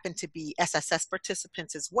happen to be SSS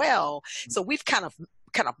participants as well. So we've kind of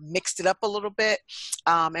kind of mixed it up a little bit.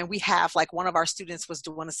 And we have like one of our students was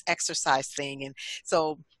doing this exercise thing. And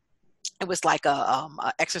so it was like a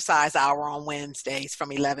exercise hour on Wednesdays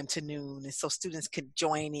from 11 to noon. And so students could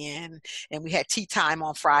join in, and we had tea time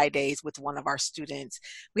on Fridays with one of our students.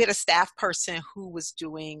 We had a staff person who was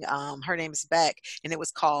doing, her name is Beck, and it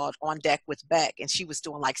was called On Deck with Beck. And she was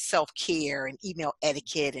doing like self-care and email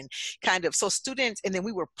etiquette and kind of, so students, and then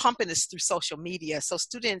we were pumping this through social media. So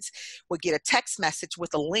students would get a text message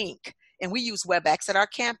with a link, and we use WebEx at our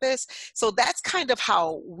campus. So that's kind of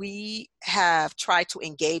how we have tried to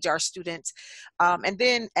engage our students. And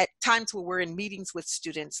then at times where we're in meetings with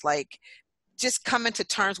students, like just coming to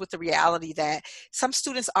terms with the reality that some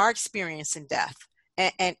students are experiencing death.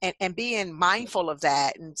 And being mindful of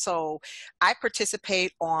that. And so I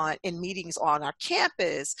participate in meetings on our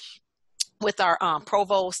campus with our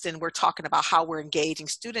provost, and we're talking about how we're engaging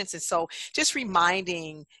students. And so just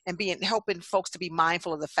reminding and helping folks to be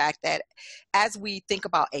mindful of the fact that as we think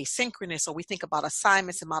about asynchronous, or we think about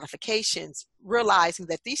assignments and modifications, realizing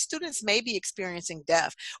that these students may be experiencing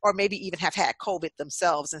death, or maybe even have had COVID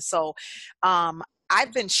themselves. And so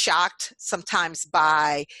I've been shocked sometimes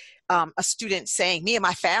by a student saying, me and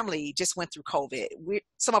my family just went through COVID.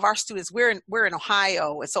 Some of our students, we're in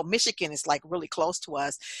Ohio, and so Michigan is like really close to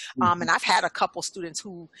us. And I've had a couple students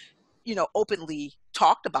who, openly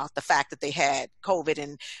talked about the fact that they had COVID,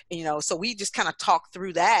 and so we just kind of talked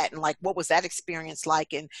through that and like, what was that experience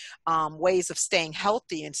like, and ways of staying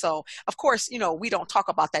healthy. And so, of course, we don't talk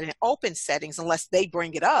about that in open settings unless they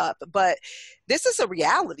bring it up, but this is a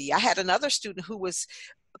reality. I had another student who was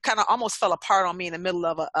kind of almost fell apart on me in the middle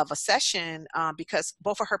of a session because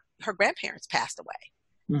both of her grandparents passed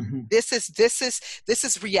away. Mm-hmm. This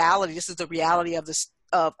is reality. This is the reality of this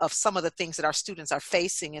of some of the things that our students are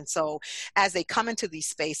facing. And so as they come into these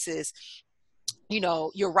spaces,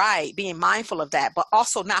 you're right, being mindful of that, but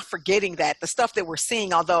also not forgetting that the stuff that we're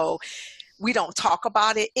seeing, although we don't talk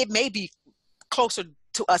about it, it may be closer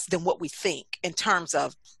to us than what we think in terms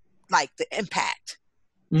of like the impact.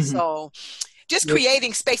 Mm-hmm. So just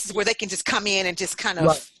creating spaces where they can just come in and just kind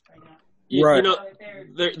of. Right.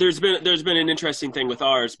 There's been an interesting thing with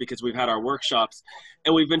ours, because we've had our workshops,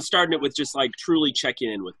 and we've been starting it with just like truly checking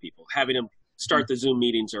in with people, having them start the Zoom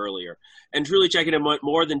meetings earlier, and truly checking in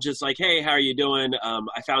more than just like, hey, how are you doing?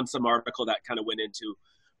 I found some article that kind of went into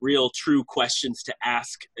real true questions to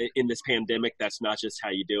ask in this pandemic. That's not just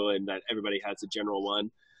how you doing, that everybody has a general one.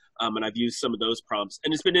 And I've used some of those prompts,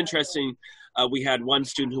 and it's been interesting. We had one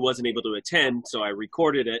student who wasn't able to attend, so I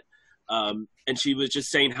recorded it. And she was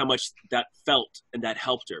just saying how much that felt and that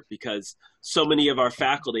helped her, because so many of our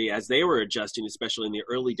faculty, as they were adjusting, especially in the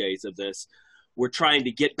early days of this, were trying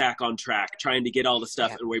to get back on track, trying to get all the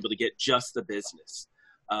stuff, and were able to get just the business.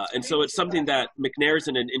 And so it's something that McNair's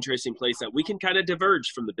in an interesting place that we can kind of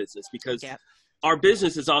diverge from the business, because our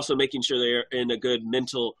business is also making sure they're in a good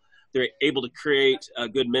mental, they're able to create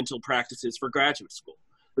good mental practices for graduate school.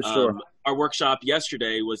 For sure. Our workshop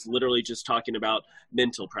yesterday was literally just talking about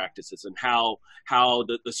mental practices and how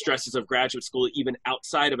the stresses of graduate school, even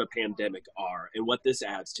outside of a pandemic, are, and what this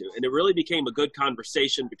adds to. And it really became a good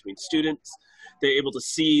conversation between students. They're able to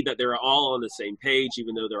see that they're all on the same page,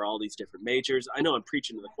 even though there are all these different majors. I know I'm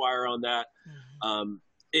preaching to the choir on that.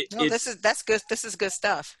 That's good. This is good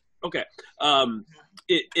stuff. Okay.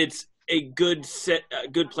 It's a good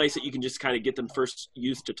place that you can just kind of get them first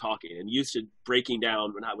used to talking and used to breaking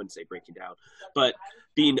down. Well, I wouldn't say breaking down, but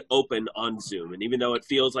being open on Zoom. And even though it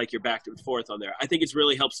feels like you're back and forth on there, I think it's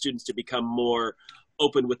really helped students to become more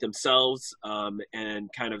open with themselves, and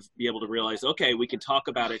kind of be able to realize, okay, we can talk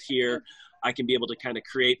about it here. I can be able to kind of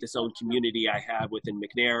create this own community I have within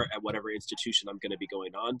McNair at whatever institution I'm going to be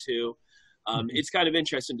going on to. It's kind of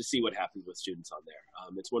interesting to see what happens with students on there.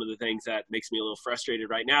 It's one of the things that makes me a little frustrated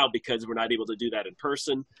right now, because we're not able to do that in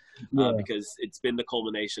person, because it's been the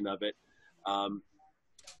culmination of it.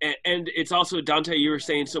 And it's also, Dante, you were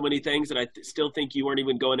saying so many things that I still think you weren't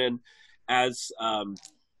even going in as,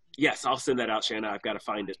 yes, I'll send that out, Shanna. I've got to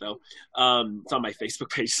find it though. It's on my Facebook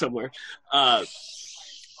page somewhere.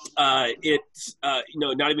 It's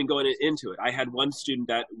not even going into it. I had one student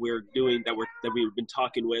that we've been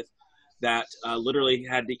talking with, that literally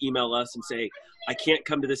had to email us and say, I can't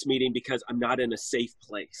come to this meeting because I'm not in a safe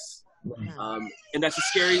place. And that's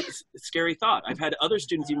a scary thought. I've had other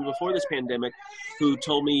students even before this pandemic who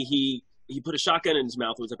told me he put a shotgun in his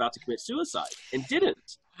mouth and was about to commit suicide and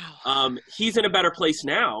didn't. He's in a better place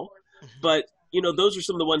now, but those are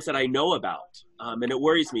some of the ones that I know about. And it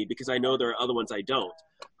worries me because I know there are other ones I don't.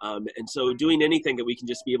 And so doing anything that we can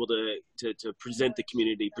just be able to present the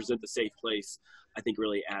community, present the safe place, I think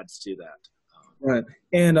really adds to that. Right.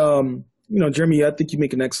 And Jeremy, I think you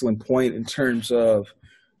make an excellent point in terms of,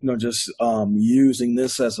 just using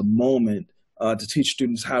this as a moment to teach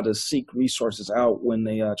students how to seek resources out when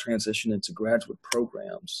they transition into graduate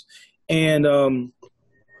programs. And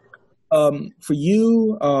for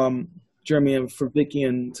you, Jeremy, and for Vicki,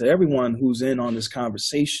 and to everyone who's in on this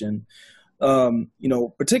conversation,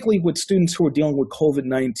 particularly with students who are dealing with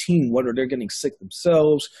COVID-19, whether they're getting sick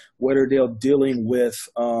themselves, whether they're dealing with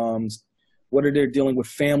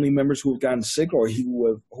family members who have gotten sick or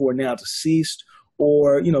who are now deceased,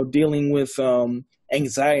 or dealing with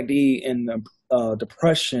anxiety and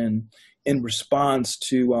depression in response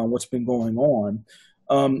to what's been going on.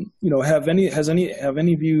 Have any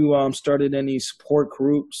of you started any support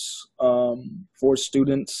groups for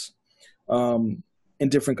students in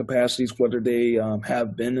different capacities, whether they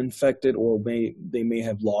have been infected or they may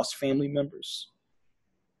have lost family members?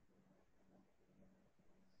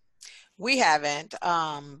 We haven't.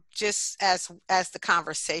 Just as the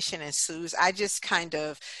conversation ensues, I just kind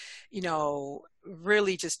of,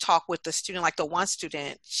 really just talk with the student. Like the one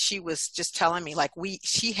student, she was just telling me, like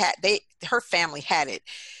her family had it,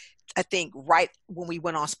 I think, right when we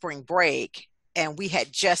went on spring break, and we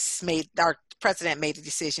had just our president made the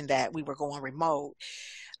decision that we were going remote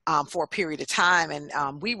for a period of time,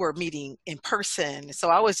 and we were meeting in person. So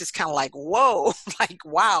I was just kind of like, whoa, like,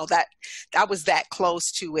 wow, that was that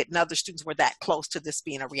close to it, and other students were that close to this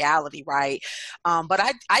being a reality, right? But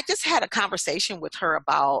I just had a conversation with her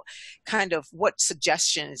about kind of what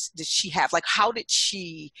suggestions did she have, like how did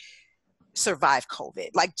she survive COVID?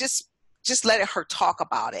 Like just letting her talk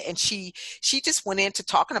about it. And she just went into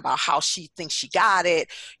talking about how she thinks she got it,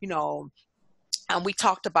 and we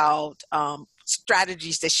talked about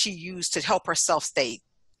strategies that she used to help herself stay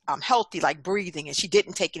healthy, like breathing. And she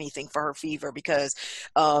didn't take anything for her fever because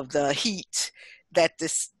of the heat that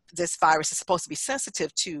this virus is supposed to be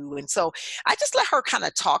sensitive to. And so I just let her kind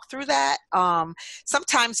of talk through that.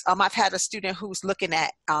 Sometimes I've had a student who's looking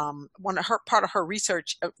at part of her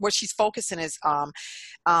research, where she's focusing is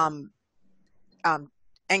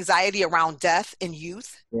anxiety around death in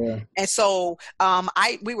youth. Yeah. And so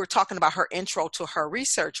we were talking about her intro to her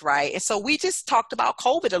research, right? And so we just talked about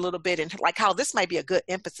COVID a little bit, and like how this might be a good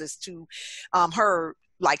emphasis to her,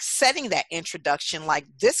 like setting that introduction. Like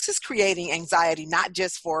this is creating anxiety, not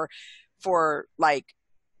just for like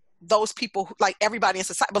those people who, like everybody in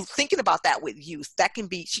society, but thinking about that with youth, that can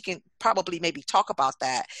be, she can probably maybe talk about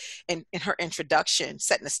that in her introduction,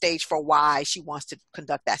 setting the stage for why she wants to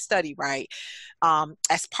conduct that study, right?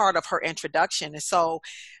 As part of her introduction. And so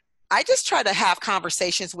I just try to have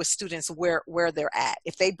conversations with students where they're at.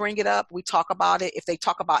 If they bring it up, we talk about it. If they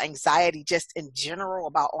talk about anxiety just in general,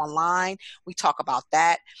 about online, we talk about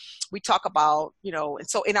that. We talk about, and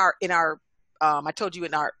so in our I told you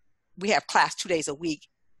we have class 2 days a week.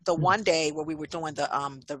 The one day where we were doing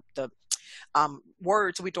the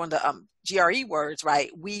words, we're doing the GRE words, right?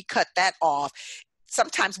 We cut that off.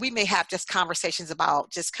 Sometimes we may have just conversations about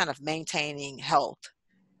just kind of maintaining health.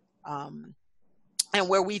 And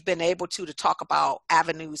where we've been able to talk about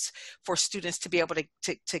avenues for students to be able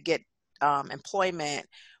to get employment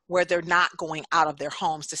where they're not going out of their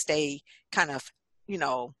homes, to stay kind of,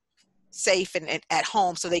 safe and at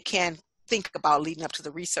home, so they can think about leading up to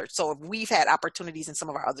the research. So if we've had opportunities in some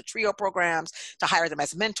of our other TRIO programs to hire them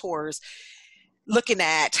as mentors, looking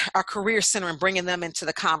at our career center and bringing them into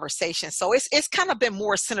the conversation. So it's kind of been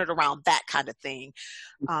more centered around that kind of thing.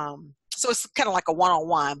 So it's kind of like a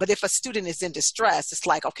one-on-one. But if a student is in distress, it's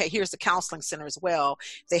like, okay, here's the counseling center as well.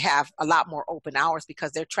 They have a lot more open hours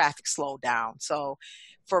because their traffic slowed down. So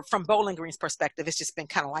from Bowling Green's perspective, it's just been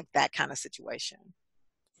kind of like that kind of situation.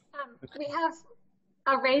 We have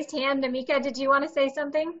a raised hand. Namika, did you want to say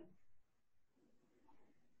something?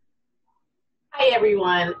 Hi,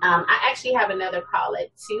 everyone. I actually have another call at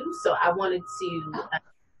 2, so I wanted to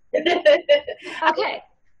okay.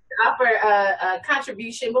 offer a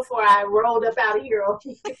contribution before I rolled up out of here.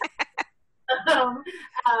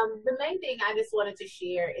 The main thing I just wanted to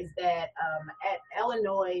share is that at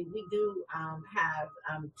Illinois, we do have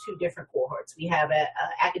 2 different cohorts. We have an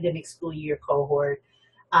academic school year cohort,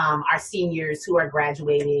 our seniors who are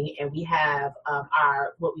graduating, and we have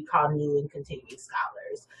our what we call new and continuing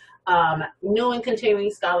scholars. New and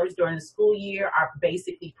continuing scholars during the school year are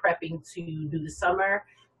basically prepping to do the summer,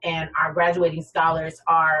 and our graduating scholars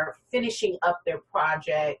are finishing up their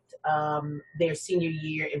project their senior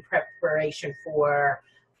year in preparation for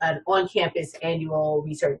an on-campus annual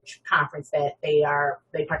research conference that they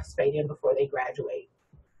participate in before they graduate.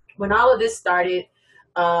 When all of this started,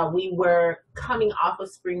 we were coming off of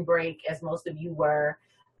spring break, as most of you were,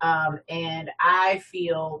 And I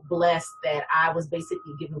feel blessed that I was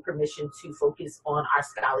basically given permission to focus on our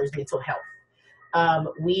scholars' mental health.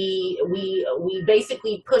 We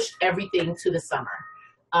basically pushed everything to the summer.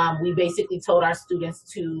 We basically told our students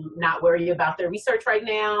to not worry about their research right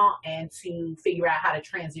now and to figure out how to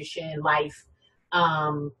transition life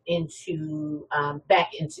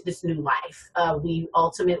back into this new life. We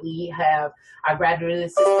ultimately have, our graduate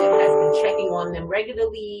assistant has been checking on them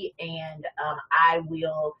regularly, and I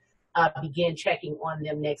will begin checking on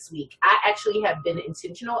them next week. I actually have been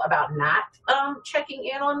intentional about not checking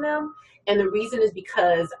in on them, and the reason is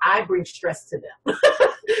because I bring stress to them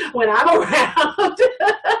when I'm around.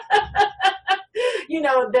 You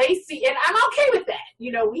know, they see, and I'm okay with that.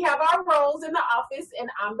 You know, we have our roles in the office, and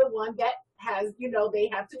I'm the one that has, you know, they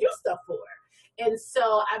have to do stuff for. And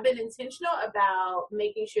so I've been intentional about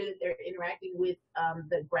making sure that they're interacting with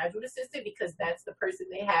the graduate assistant, because that's the person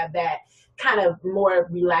they have that kind of more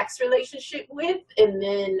relaxed relationship with. And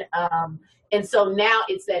then, and so now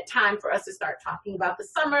it's that time for us to start talking about the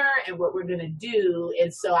summer and what we're going to do.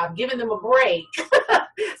 And so I've given them a break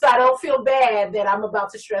so I don't feel bad that I'm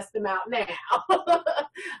about to stress them out now.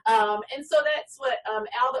 And so that's what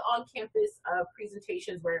all the on-campus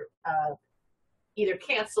presentations were either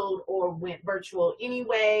canceled or went virtual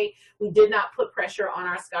anyway. We did not put pressure on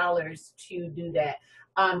our scholars to do that.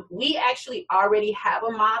 We actually already have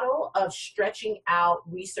a model of stretching out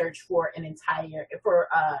research for a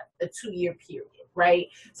 2-year period, right?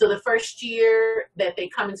 So the first year that they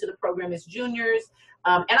come into the program is juniors.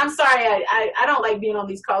 And I'm sorry, I don't like being on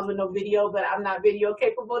these calls with no video, but I'm not video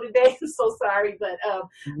capable today. I'm so sorry, but No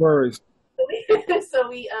worries. So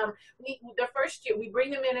we the first year we bring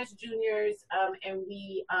them in as juniors, and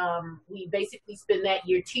we basically spend that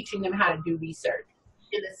year teaching them how to do research.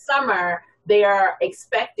 In the summer, they are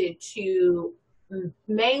expected to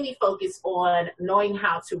mainly focus on knowing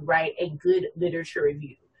how to write a good literature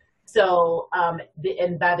review. So,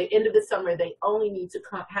 and by the end of the summer, they only need to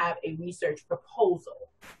have a research proposal.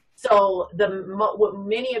 So what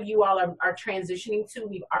many of you all are transitioning to,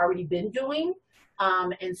 we've already been doing.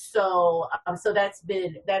 And so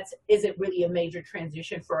that isn't really a major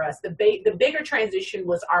transition for us. The bigger transition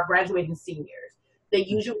was our graduating seniors. They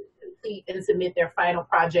usually complete and submit their final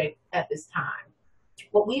project at this time.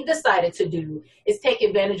 What we've decided to do is take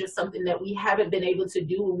advantage of something that we haven't been able to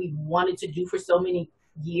do and we've wanted to do for so many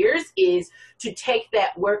years, is to take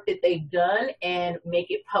that work that they've done and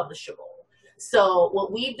make it publishable. So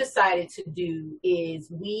what we've decided to do is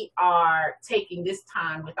we are taking this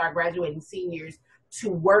time with our graduating seniors to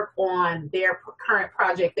work on their current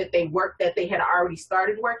project that they had already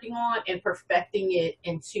started working on and perfecting it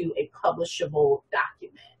into a publishable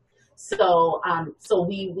document. So, so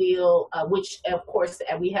we will, which of course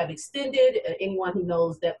we have extended. Anyone who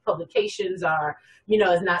knows that publications are, you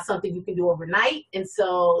know, is not something you can do overnight. And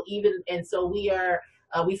so we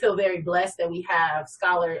feel very blessed that we have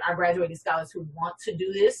our graduating scholars who want to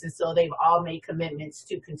do this. And so they've all made commitments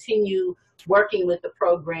to continue working with the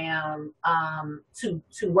program to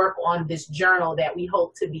work on this journal that we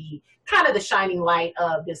hope to be kind of the shining light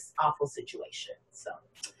of this awful situation.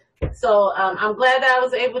 So I'm glad that I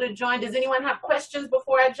was able to join. Does anyone have questions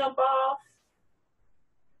before I jump off?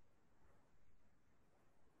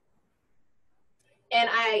 And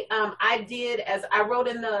I did, as I wrote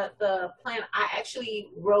in the plan, I actually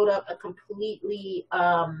wrote up a completely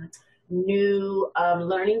new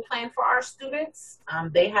learning plan for our students.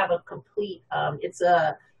 They have a complete,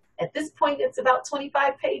 at this point, it's about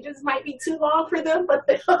 25 pages, might be too long for them, but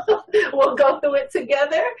we'll go through it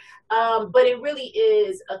together. But it really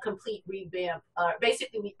is a complete revamp.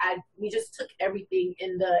 Basically, we just took everything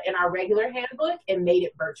in our regular handbook and made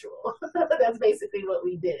it virtual. That's basically what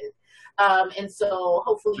we did. And so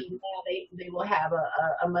hopefully now they will have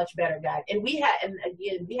a much better guide. And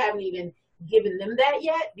again, we haven't even given them that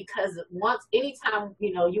yet, because anytime,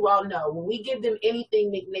 you know, you all know, when we give them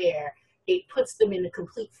anything McNair, it puts them in a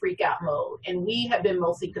complete freak out mode. And we have been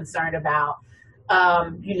mostly concerned about,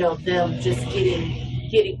 you know, them just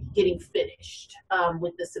getting finished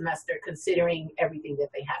with the semester, considering everything that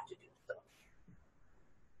they have to do. So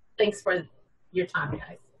thanks for your time,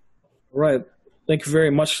 guys. All right. Thank you very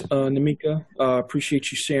much, Namika.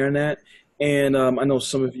 Appreciate you sharing that. And I know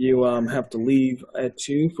some of you have to leave at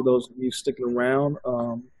 2. For those of you sticking around,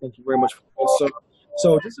 thank you very much for also.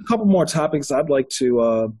 So just a couple more topics I'd like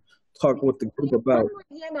to talk with the group about. One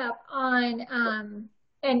more hand up on,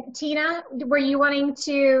 and Tina, were you wanting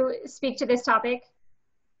to speak to this topic?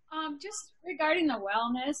 Just regarding the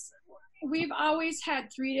wellness, we've always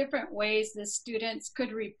had 3 different ways the students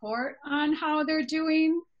could report on how they're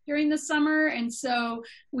doing during the summer. And so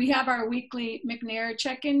we have our weekly McNair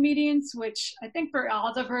check-in meetings, which I think for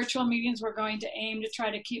all the virtual meetings, we're going to aim to try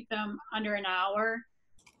to keep them under an hour.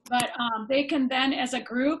 But they can then, as a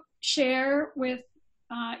group, share with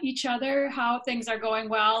each other how things are going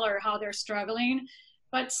well or how they're struggling.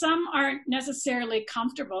 But some aren't necessarily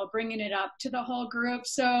comfortable bringing it up to the whole group.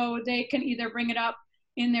 So they can either bring it up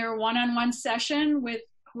in their one-on-one session with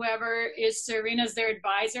whoever is serving as their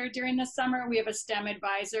advisor during the summer. We have a STEM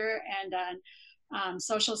advisor and a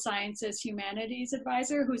social sciences humanities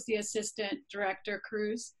advisor who's the assistant director,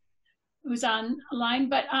 Cruz, who's online.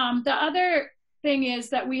 But the other thing is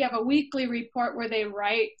that we have a weekly report where they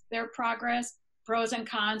write their progress, pros and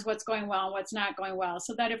cons, what's going well and what's not going well,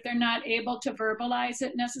 so that if they're not able to verbalize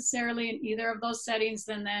it necessarily in either of those settings,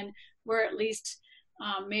 then we're at least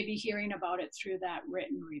maybe hearing about it through that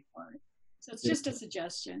written report. So it's just a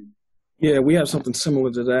suggestion. Yeah, we have something similar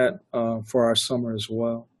to that for our summer as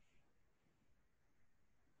well.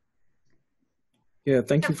 Yeah,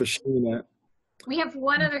 thank you for sharing that. We have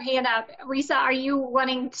one other hand up. Risa, are you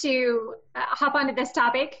wanting to hop onto this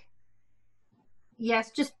topic? Yes,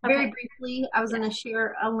 just very briefly, I was going to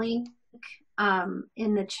share a link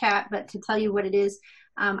in the chat, but to tell you what it is,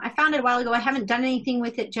 I found it a while ago. I haven't done anything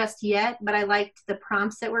with it just yet, but I liked the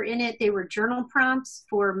prompts that were in it. They were journal prompts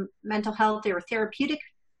for mental health. They were therapeutic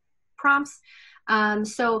prompts.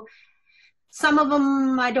 So some of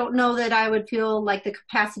them, I don't know that I would feel like the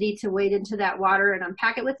capacity to wade into that water and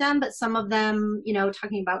unpack it with them, but some of them, you know,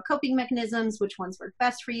 talking about coping mechanisms, which ones work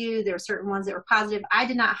best for you. There are certain ones that were positive. I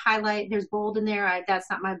did not highlight, there's bold in there.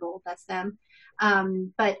 That's not my bold, that's them.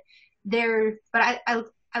 But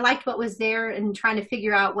I liked what was there and trying to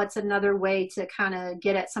figure out what's another way to kind of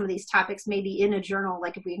get at some of these topics, maybe in a journal,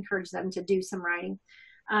 like if we encourage them to do some writing.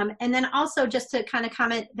 And then also just to kind of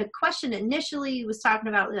comment, the question initially was talking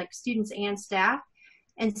about like students and staff.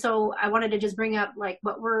 And so I wanted to just bring up like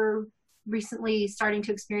what we're recently starting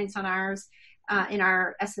to experience on ours in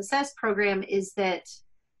our SSS program is that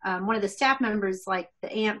one of the staff members, like the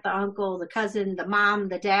aunt, the uncle, the cousin, the mom,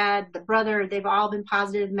 the dad, the brother, they've all been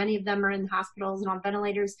positive. Many of them are in hospitals and on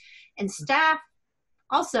ventilators. And staff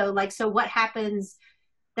also, like, so what happens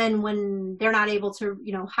then when they're not able to,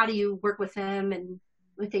 you know, how do you work with them and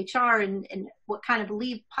with HR and what kind of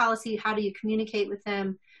leave policy, how do you communicate with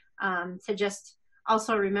them, to just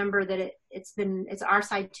also remember that it's our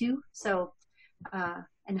side too. So,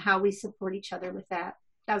 and how we support each other with that.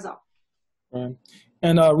 That was all. Right.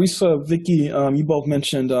 And Risa, Vicky, you both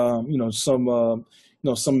mentioned, some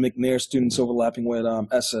McNair students overlapping with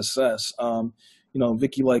SSS.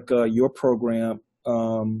 Vicky, like your program,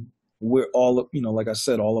 we're all, like I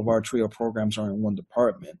said, all of our TRIO programs are in one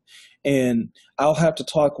department. And I'll have to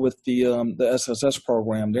talk with the SSS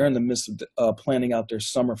program. They're in the midst of planning out their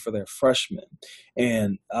summer for their freshmen.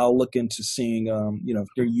 And I'll look into seeing, if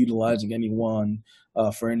they're utilizing anyone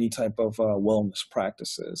for any type of wellness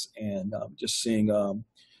practices and just seeing,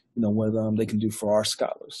 what they can do for our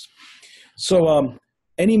scholars. So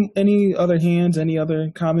any other hands, any other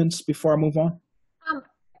comments before I move on?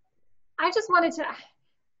 I just wanted to,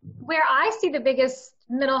 where I see the biggest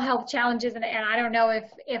mental health challenges, and I don't know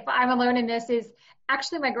if I'm alone in this, is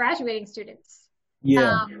actually my graduating students.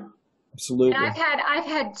 Yeah, absolutely. And I've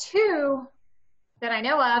had two that I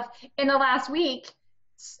know of in the last week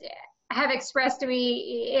have expressed to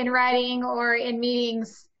me in writing or in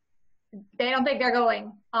meetings they don't think they're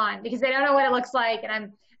going on because they don't know what it looks like. And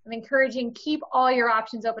I'm encouraging, keep all your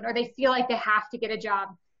options open, or they feel like they have to get a job.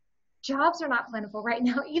 Jobs are not plentiful right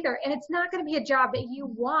now either. And it's not going to be a job that you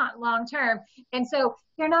want long term. And so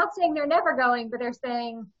they're not saying they're never going, but they're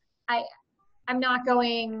saying, I'm not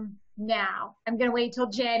going now. I'm going to wait till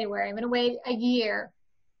January. I'm going to wait a year.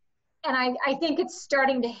 And I think it's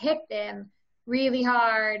starting to hit them really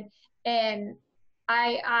hard. And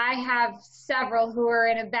I have several who are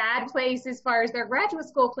in a bad place as far as their graduate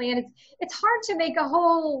school plan. It's hard to make a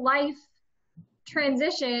whole life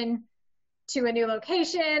transition to a new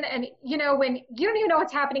location. And, when you don't even know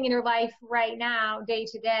what's happening in your life right now, day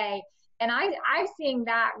to day. And I'm seeing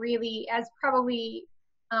that really as probably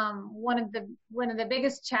one of the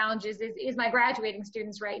biggest challenges is my graduating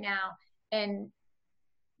students right now. And,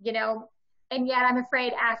 and yet I'm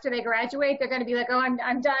afraid after they graduate, they're going to be like, oh, I'm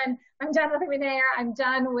done. I'm done with McNair. I'm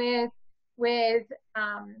done with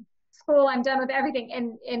school. I'm done with everything.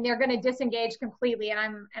 And they're going to disengage completely. And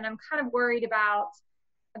I'm kind of worried about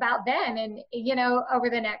them and, over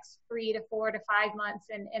the next 3 to 4 to 5 months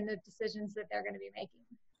and the decisions that they're going to be making.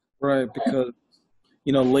 Right. Because,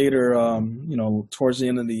 later, towards the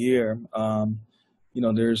end of the year,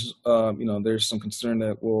 there's some concern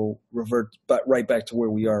that we'll revert right back to where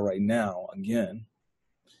we are right now again.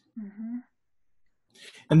 Mm-hmm.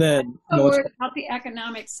 And then, worried about the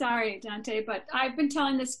economics. Sorry, Dante, but I've been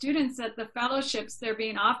telling the students that the fellowships they're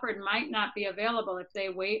being offered might not be available if they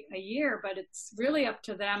wait a year, but it's really up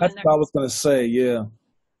to them. That's what I was going to say, yeah.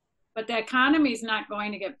 But the economy is not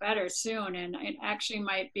going to get better soon, and it actually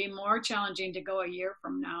might be more challenging to go a year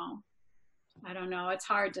from now. I don't know. It's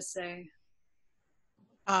hard to say.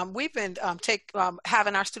 We've been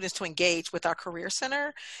having our students to engage with our Career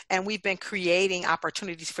Center, and we've been creating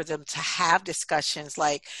opportunities for them to have discussions.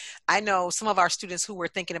 Like, I know some of our students who were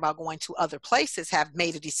thinking about going to other places have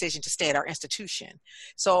made a decision to stay at our institution.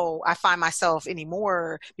 So I find myself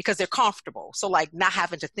anymore, because they're comfortable. So like not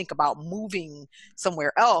having to think about moving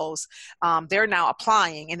somewhere else, they're now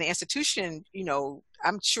applying in the institution. You know,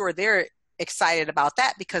 I'm sure they're excited about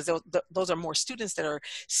that, because those are more students that are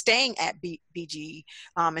staying at BG,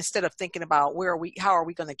 instead of thinking about how are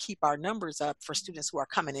we going to keep our numbers up for students who are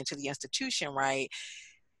coming into the institution, right?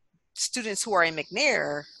 Students who are in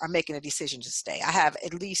McNair are making a decision to stay. I have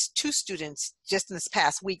at least 2 students just in this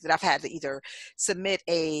past week that I've had to either submit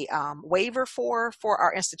a waiver for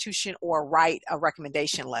our institution or write a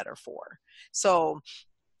recommendation letter for. So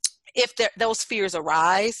if those fears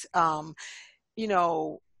arise, you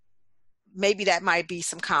know, maybe that might be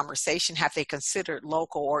some conversation. Have they considered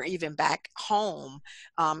local or even back home?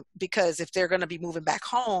 Because if they're going to be moving back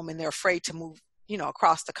home and they're afraid to move, you know,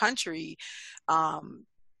 across the country,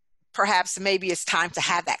 perhaps maybe it's time to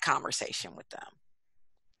have that conversation with them.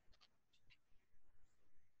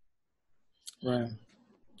 Right.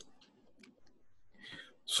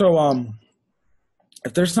 So,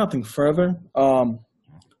 if there's nothing further,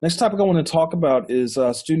 next topic I want to talk about is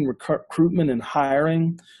student recruitment and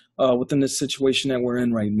hiring within this situation that we're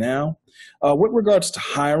in right now. With regards to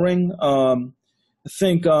hiring, I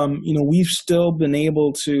think, you know, we've still been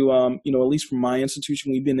able to, you know, at least from my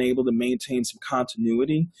institution, we've been able to maintain some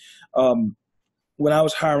continuity. When I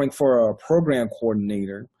was hiring for a program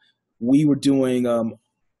coordinator, we were doing,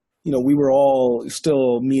 you know, we were all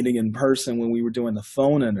still meeting in person when we were doing the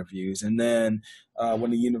phone interviews. And then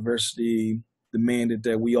when the university demanded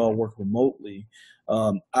that we all work remotely,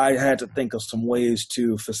 I had to think of some ways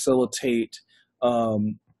to facilitate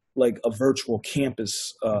like a virtual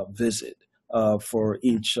campus visit for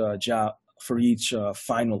each job, for each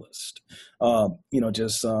finalist. You know,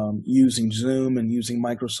 just using Zoom and using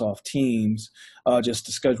Microsoft Teams just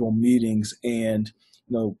to schedule meetings and,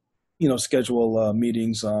 you know, schedule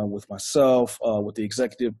meetings with myself, with the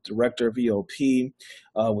executive director of EOP,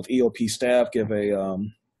 with EOP staff, give a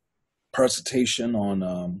presentation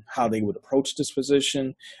on how they would approach this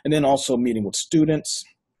position, and then also meeting with students,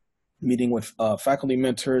 meeting with faculty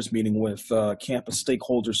mentors, meeting with campus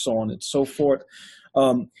stakeholders, so on and so forth.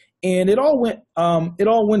 And it all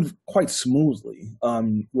went quite smoothly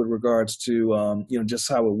with regards to you know, just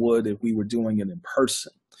how it would if we were doing it in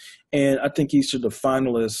person. And I think each of the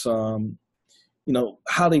finalists, you know,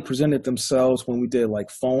 how they presented themselves when we did like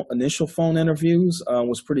initial phone interviews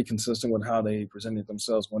was pretty consistent with how they presented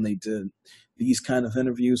themselves when they did these kind of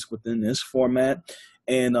interviews within this format.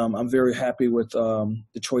 And I'm very happy with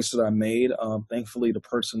the choice that I made. Thankfully, the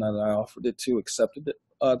person that I offered it to accepted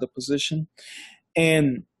the position.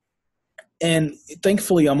 And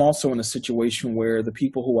thankfully, I'm also in a situation where the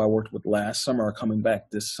people who I worked with last summer are coming back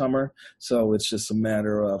this summer. So it's just a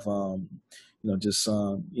matter of, you know, just,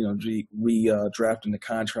 you know, drafting the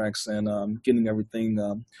contracts and getting everything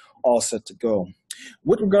all set to go.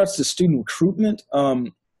 With regards to student recruitment,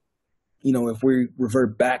 you know, if we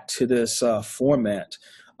revert back to this format,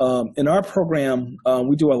 in our program,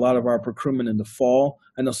 we do a lot of our recruitment in the fall.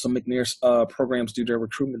 I know some McNair programs do their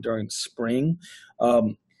recruitment during the spring.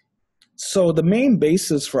 So the main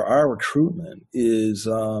basis for our recruitment is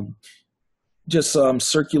just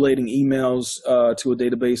circulating emails to a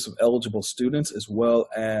database of eligible students, as well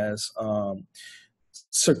as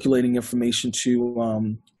circulating information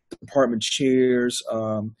to department chairs,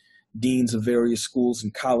 deans of various schools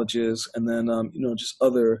and colleges, and then you know, just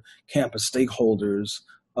other campus stakeholders,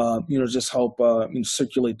 you know, just help you know,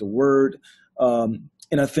 circulate the word.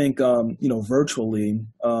 And I think, you know, virtually,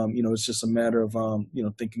 you know, it's just a matter of, you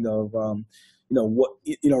know, thinking of, you know, what,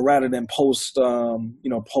 you know, rather than post, you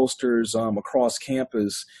know, posters across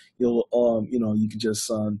campus, you know, you can just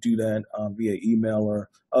do that via email or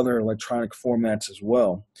other electronic formats as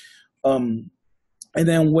well. And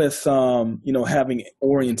then with, you know, having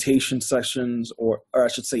orientation sessions, or I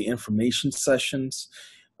should say information sessions,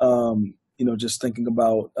 you know, just thinking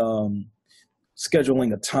about,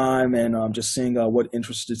 scheduling a time and just seeing what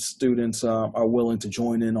interested students are willing to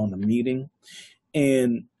join in on the meeting.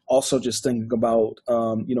 And also just thinking about,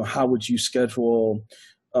 you know, how would you schedule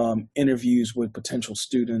interviews with potential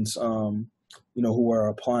students, who are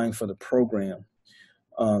applying for the program.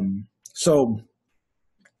 So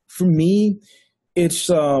for me, it's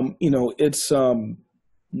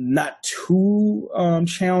not too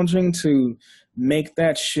challenging to make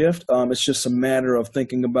that shift. It's just a matter of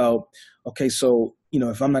thinking about, okay, so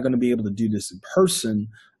if I'm not going to be able to do this in person,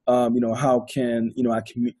 how can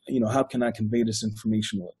I convey this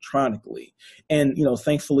information electronically? And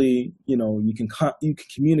thankfully, you can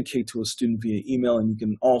communicate to a student via email, and you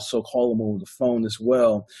can also call them over the phone as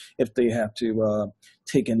well if they have to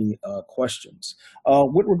take any questions.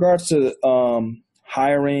 With regards to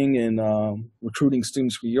hiring and recruiting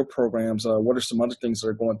students for your programs, what are some other things that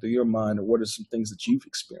are going through your mind, or what are some things that you've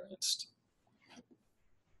experienced?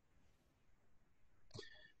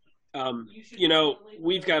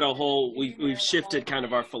 We've got we've shifted kind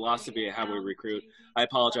of our philosophy of how we recruit. I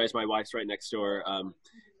apologize, my wife's right next door on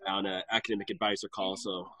an academic advisor call,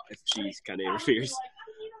 so if she kind of interferes.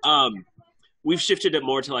 We've shifted it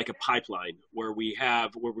more to like a pipeline where we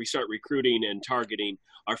start recruiting and targeting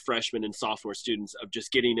our freshmen and sophomore students of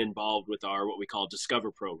just getting involved with our what we call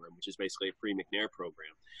Discover program, which is basically a pre-McNair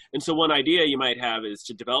program. And so one idea you might have is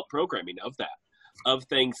to develop programming of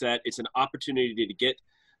things that it's an opportunity to get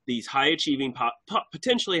these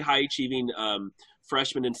potentially high-achieving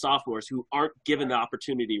freshmen and sophomores who aren't given the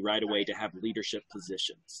opportunity right away to have leadership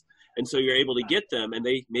positions. And so you're able to get them, and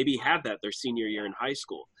they maybe have that their senior year in high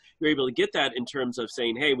school. You're able to get that in terms of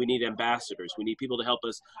saying, hey, we need ambassadors. We need people to help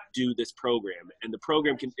us do this program. And the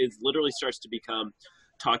program literally starts to become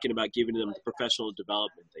talking about giving them the professional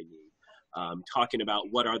development they need. Talking about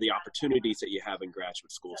what are the opportunities that you have in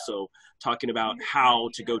graduate school. So talking about how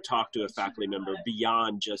to go talk to a faculty member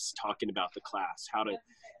beyond just talking about the class, how to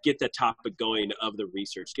get the topic going of the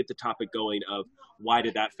research, get the topic going of why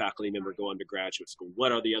did that faculty member go on to graduate school?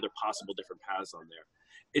 What are the other possible different paths on there?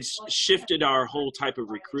 It's shifted our whole type of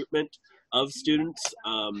recruitment of students.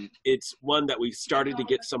 It's one that we've started to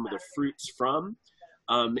get some of the fruits from.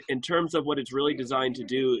 In terms of what it's really designed to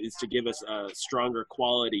do is to give us a stronger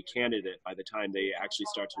quality candidate by the time they actually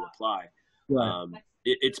start to apply. Right.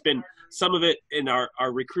 It's been some of it in our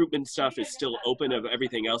recruitment stuff is still open of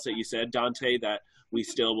everything else that you said, Dante, that we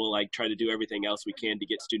still will try to do everything else we can to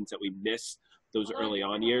get students that we miss those early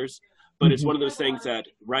on years. But it's one of those things that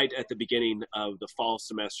right at the beginning of the fall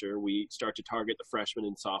semester, we start to target the freshmen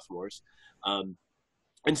and sophomores.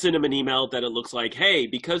 And send them an email that it looks like, hey,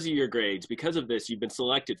 because of your grades, because of this, you've been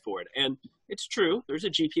selected for it. And it's true. There's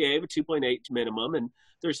a GPA of a 2.8 minimum, and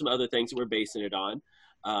there's some other things that we're basing it on.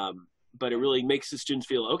 But it really makes the students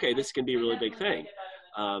feel, okay, this can be a really big thing.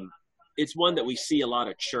 It's one that we see a lot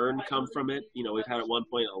of churn come from it. We've had at one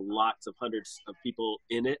point lots of hundreds of people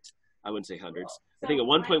in it. I wouldn't say hundreds. I think at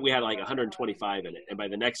one point we had 125 in it. And by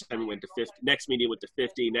the next time we went to 50, next meeting went to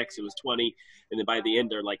 50, next it was 20. And then by the end,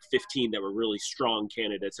 there are 15 that were really strong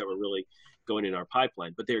candidates that were really going in our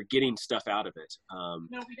pipeline, but they're getting stuff out of it.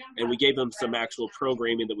 And we gave them some actual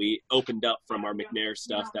programming that we opened up from our McNair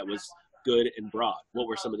stuff that was good and broad. What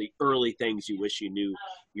were some of the early things you wish you knew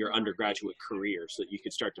your undergraduate career so that you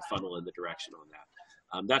could start to funnel in the direction on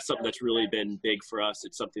that? That's something that's really been big for us.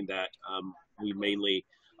 It's something that we mainly,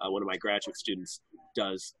 one of my graduate students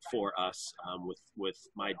does for us with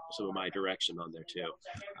some of my direction on there too.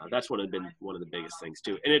 That's been one of the biggest things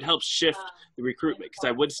too. And it helps shift the recruitment, because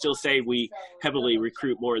I would still say we heavily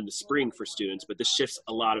recruit more in the spring for students, but this shifts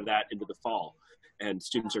a lot of that into the fall, and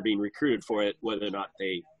students are being recruited for it whether or not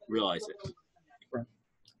they realize it. Right.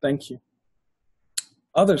 Thank you.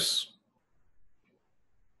 Others?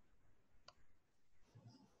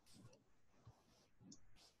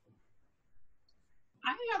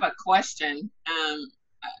 I have a question.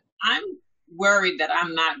 I'm worried that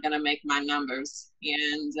I'm not going to make my numbers.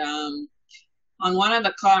 And on one of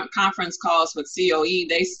the conference calls with COE,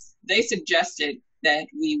 they suggested that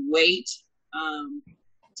we wait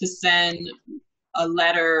to send a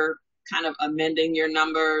letter kind of amending your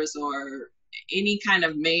numbers or any kind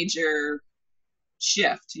of major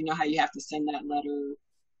shift. You know how you have to send that letter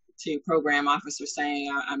to your program officer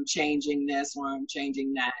saying I'm changing this or I'm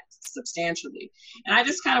changing that substantially. And I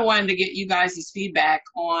just kind of wanted to get you guys' feedback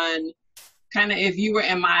on kind of if you were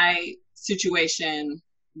in my situation,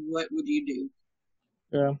 what would you do?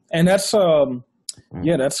 Yeah, and that's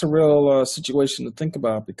that's a real situation to think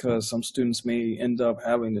about, because some students may end up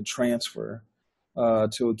having to transfer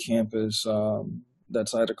to a campus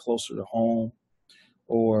that's either closer to home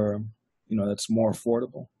or that's more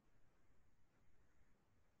affordable.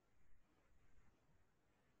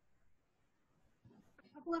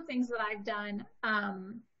 Of things that I've done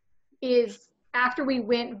is after we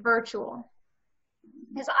went virtual,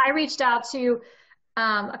 is I reached out to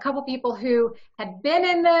a couple people who had been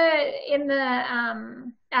in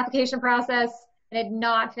the application process and had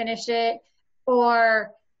not finished it,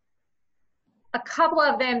 or a couple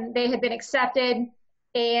of them, they had been accepted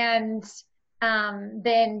and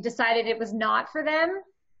then decided it was not for them.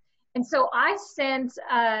 And so I sent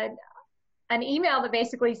an email that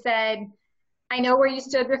basically said, I know where you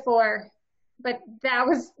stood before, but that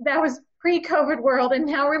was pre-COVID world, and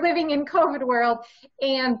now we're living in COVID world.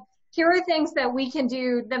 And here are things that we can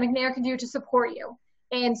do, that McNair can do to support you.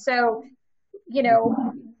 And so, you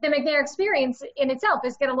know, the McNair experience in itself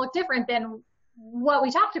is going to look different than what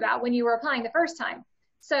we talked about when you were applying the first time.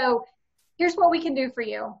 So here's what we can do for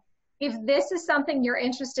you. If this is something you're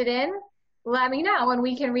interested in, let me know, and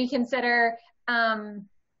we can reconsider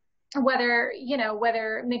whether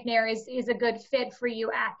McNair is a good fit for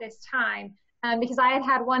you at this time. Because I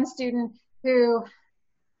had one student who,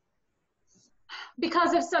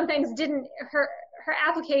 because of some things, her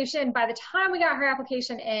application, by the time we got her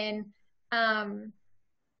application in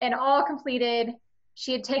and all completed,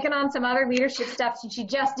 she had taken on some other leadership stuff, and she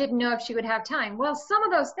just didn't know if she would have time. Well, some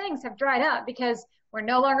of those things have dried up because we're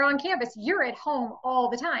no longer on campus. You're at home all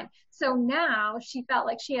the time. So now she felt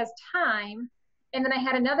like she has time. And then I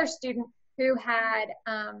had another student who had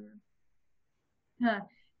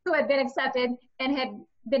been accepted and had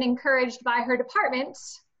been encouraged by her department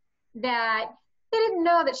that they didn't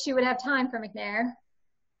know that she would have time for McNair.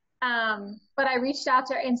 But I reached out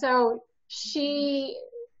to her, and so she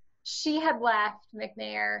had left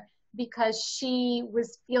McNair because she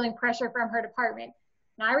was feeling pressure from her department.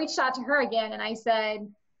 And I reached out to her again, and I said,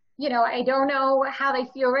 you know, I don't know how they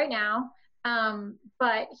feel right now,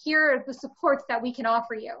 but here are the supports that we can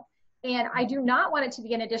offer you. And I do not want it to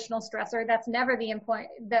be an additional stressor. That's never the point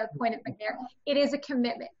of McNair. It is a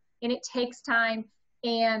commitment, and it takes time,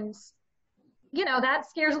 and you know, that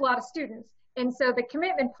scares a lot of students. And so the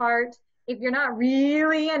commitment part, if you're not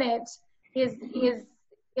really in it,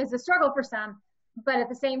 is a struggle for some. But at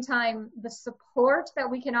the same time, the support that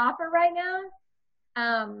we can offer right now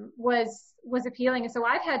was appealing. And so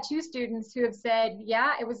I've had 2 students who have said,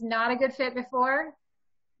 yeah, it was not a good fit before,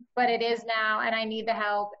 but it is now, and I need the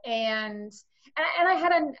help. And I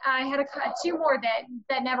had 2 more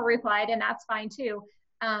that never replied, and that's fine too.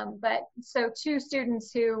 But so 2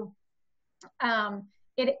 students who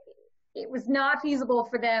it was not feasible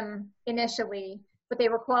for them initially, but they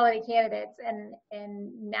were quality candidates, and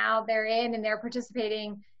now they're in and they're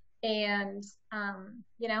participating, and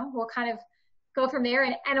you know, we'll kind of go from there.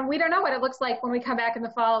 And we don't know what it looks like when we come back in the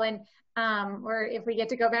fall, and or if we get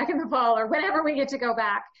to go back in the fall, or whenever we get to go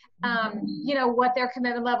back, you know, what their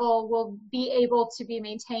commitment level will be able to be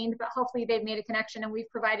maintained, but hopefully they've made a connection and we've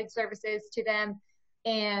provided services to them.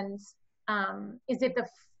 And is it the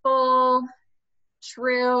full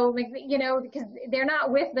true, you know, because they're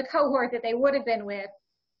not with the cohort that they would have been with,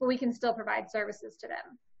 but we can still provide services to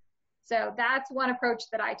them. So that's one approach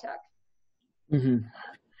that I took. Mm-hmm.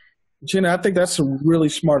 Gina, I think that's a really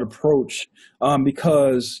smart approach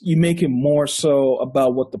because you make it more so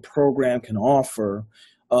about what the program can offer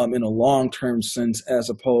in a long-term sense, as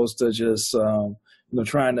opposed to just you know,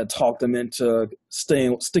 trying to talk them into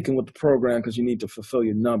sticking with the program because you need to fulfill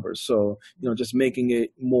your numbers. So, you know, just making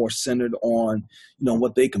it more centered on, you know,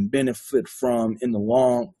 what they can benefit from in the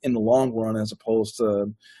long run, as opposed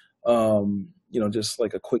to, you know, just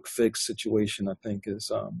like a quick fix situation, I think is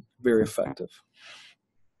very effective.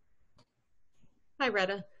 Hi,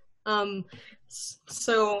 Retta.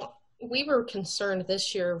 So we were concerned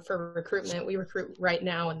this year for recruitment. We recruit right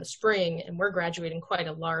now in the spring, and we're graduating quite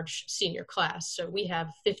a large senior class. So we have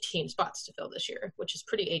 15 spots to fill this year, which is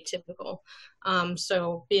pretty atypical.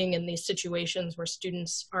 So being in these situations where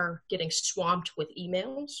students are getting swamped with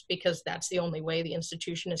emails, because that's the only way the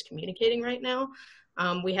institution is communicating right now,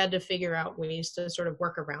 we had to figure out ways to sort of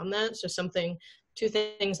work around that. So 2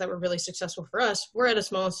 things that were really successful for us, we're at a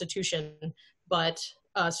small institution, but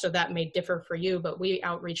so that may differ for you, but we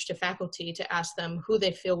outreach to faculty to ask them who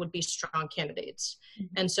they feel would be strong candidates.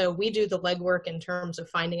 Mm-hmm. And so we do the legwork in terms of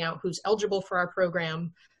finding out who's eligible for our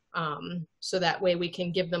program, so that way we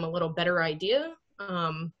can give them a little better idea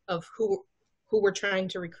of who we're trying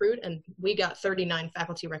to recruit. And we got 39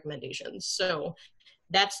 faculty recommendations. So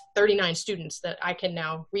that's 39 students that I can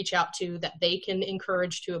now reach out to that they can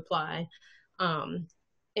encourage to apply.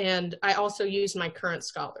 And I also use my current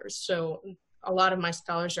scholars. So a lot of my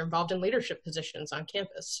scholars are involved in leadership positions on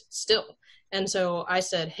campus still. And so I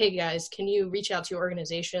said, hey guys, can you reach out to your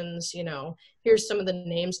organizations? You know, here's some of the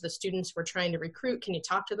names of the students we're trying to recruit. Can you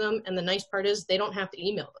talk to them? And the nice part is they don't have to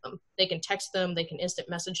email them. They can text them, they can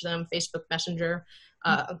instant message them, Facebook Messenger.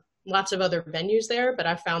 lots of other venues there, but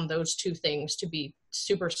I found those two things to be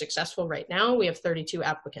super successful right now. We have 32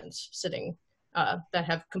 applicants sitting that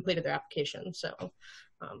have completed their application. So,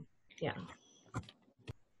 yeah.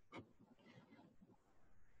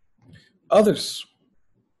 Others,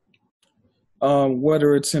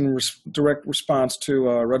 whether it's in direct response to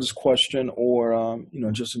Reggie's question or,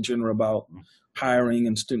 just in general about hiring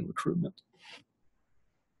and student recruitment.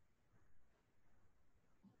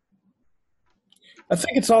 I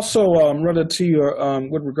think it's also relative to your,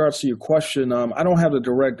 with regards to your question, I don't have a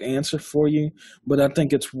direct answer for you, but I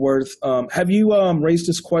think it's worth, have you raised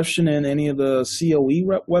this question in any of the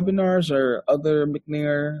COE webinars or other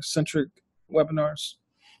McNair-centric webinars?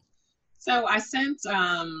 So I sent,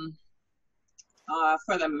 for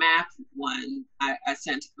the math one, I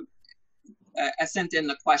sent in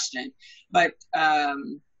the question, but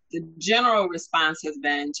the general response has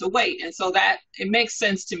been to wait. And so that it makes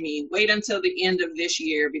sense to me. Wait until the end of this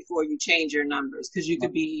year before you change your numbers, because you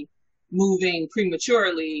could be moving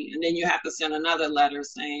prematurely and then you have to send another letter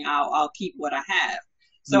saying I'll keep what I have.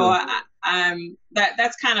 So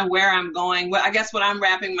that's kind of where I'm going. Well, I guess what I'm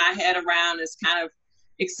wrapping my head around is kind of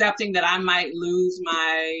accepting that I might lose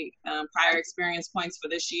my prior experience points for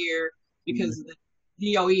this year because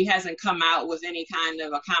the DOE hasn't come out with any kind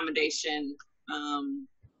of accommodation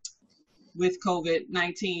with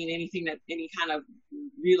COVID-19, any kind of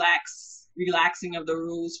relaxing of the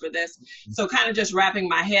rules for this. So kind of just wrapping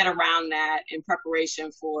my head around that in preparation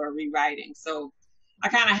for rewriting. So I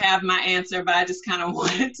kind of have my answer, but I just kind of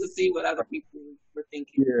wanted to see what other people were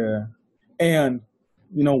thinking. Yeah. And,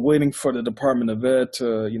 waiting for the Department of Ed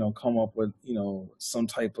to, come up with, some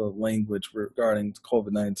type of language regarding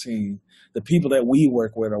COVID-19. The people that we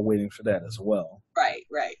work with are waiting for that as well. Right.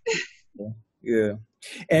 Yeah.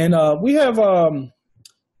 And we have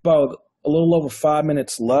about a little over 5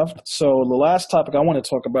 minutes left. So the last topic I want to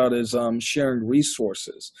talk about is sharing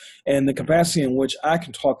resources. And the capacity in which I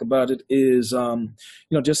can talk about it is,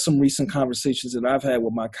 just some recent conversations that I've had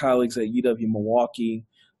with my colleagues at UW-Milwaukee,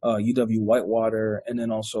 UW-Whitewater, and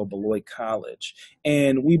then also Beloit College.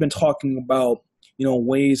 And we've been talking about,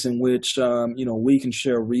 ways in which, we can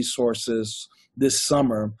share resources this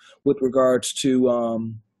summer with regards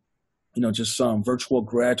to, just some virtual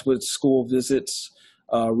graduate school visits,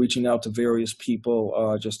 reaching out to various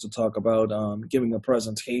people just to talk about giving a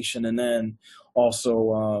presentation, and then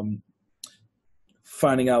also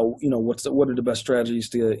finding out, what are the best strategies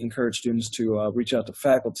to encourage students to reach out to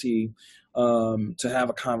faculty, to have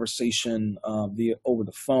a conversation over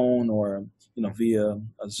the phone or, via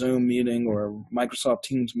a Zoom meeting or a Microsoft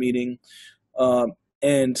Teams meeting.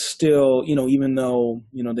 And still, even though,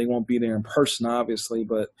 they won't be there in person, obviously,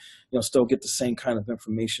 but, still get the same kind of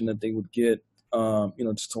information that they would get,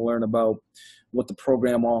 just to learn about what the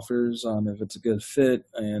program offers, if it's a good fit,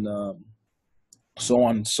 and so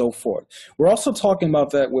on and so forth. We're also talking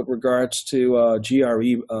about that with regards to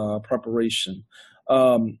GRE preparation.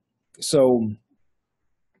 So,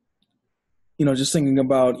 just thinking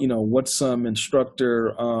about, what some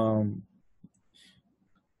instructor,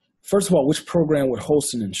 first of all, which program would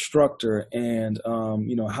host an instructor, and,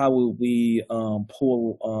 how will we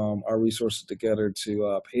pull our resources together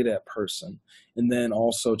to pay that person? And then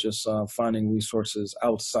also just finding resources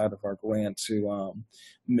outside of our grant to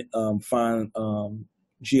find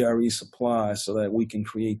GRE supplies so that we can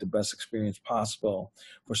create the best experience possible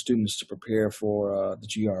for students to prepare for the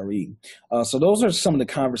GRE. So those are some of the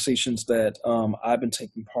conversations that I've been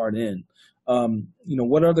taking part in.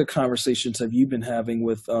 What other conversations have you been having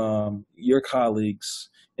with your colleagues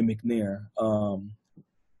in McNair?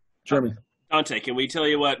 Jeremy. Dante, can we tell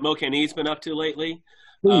you what Mo Kenny's been up to lately?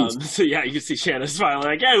 Please. You can see Shannon smiling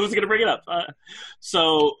like, yeah, who's going to bring it up?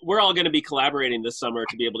 So we're all going to be collaborating this summer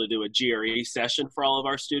to be able to do a GRE session for all of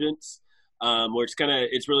our students. Where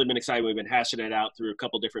it's really been exciting. We've been hashing it out through a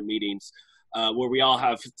couple different meetings where we all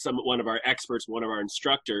have one of our experts, one of our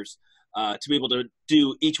instructors, to be able to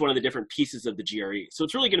do each one of the different pieces of the GRE. So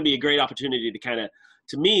it's really going to be a great opportunity to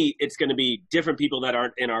to me, it's going to be different people that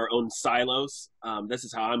aren't in our own silos. This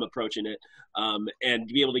is how I'm approaching it. And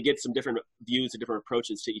to be able to get some different views and different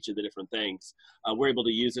approaches to each of the different things. We're able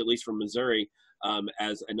to use, at least from Missouri,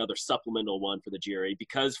 as another supplemental one for the GRE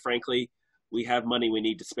because, frankly, we have money we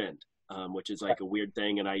need to spend, which is like a weird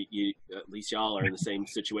thing. And at least y'all are in the same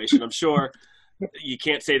situation. I'm sure you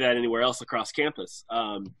can't say that anywhere else across campus.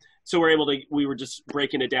 So we were just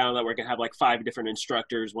breaking it down that we're going to have like 5 different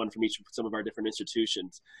instructors, one from each of some of our different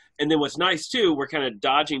institutions. And then what's nice too, we're kind of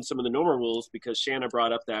dodging some of the normal rules because Shanna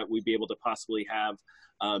brought up that we'd be able to possibly have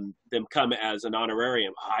them come as an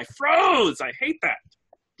honorarium. Oh, I froze. I hate that.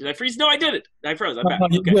 Did I freeze? No, I did it. I froze. I'm back.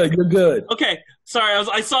 You're good. Okay. Sorry,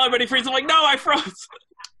 I saw everybody freeze. I'm like, no, I froze.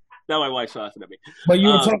 Now my wife's laughing at me. But you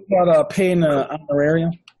were talking about paying an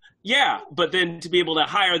honorarium? Yeah, but then to be able to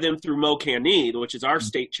hire them through MoCanE, which is our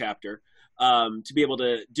state chapter, to be able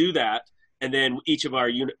to do that, and then each of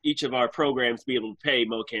our programs be able to pay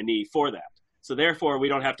MoCanE for that. So therefore, we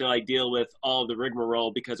don't have to like deal with all the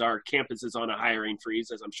rigmarole because our campus is on a hiring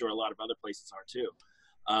freeze, as I'm sure a lot of other places are too.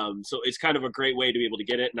 So it's kind of a great way to be able to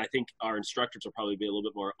get it, and I think our instructors will probably be a little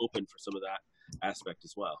bit more open for some of that aspect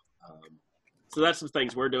as well. So that's some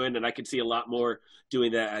things we're doing, and I can see a lot more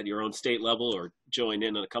doing that at your own state level or join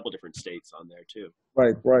in a couple different states on there too.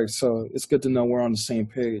 Right. So it's good to know we're on the same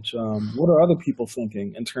page. What are other people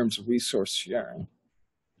thinking in terms of resource sharing?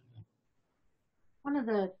 One of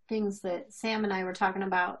the things that Sam and I were talking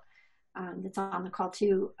about that's on the call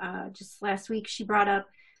too, just last week, she brought up,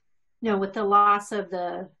 with the loss of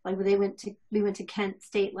we went to Kent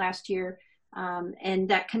State last year, and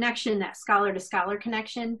that connection, that scholar to scholar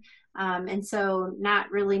connection. And so not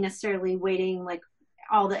really necessarily waiting like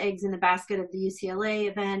all the eggs in the basket of the UCLA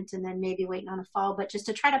event and then maybe waiting on a fall, but just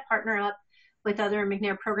to try to partner up with other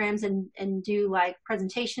McNair programs and do like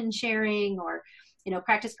presentation sharing or,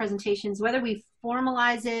 practice presentations, whether we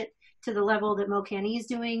formalize it to the level that MoCanE is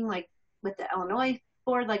doing, like with the Illinois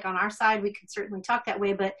board, like on our side, we could certainly talk that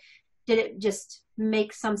way, but did it just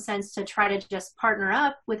make some sense to try to just partner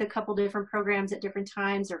up with a couple different programs at different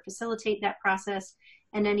times or facilitate that process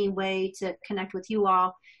in any way to connect with you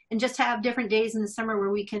all and just have different days in the summer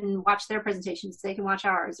where we can watch their presentations, they can watch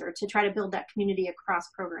ours, or to try to build that community across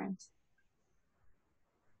programs.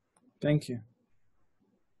 Thank you.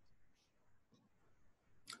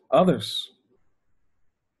 Others?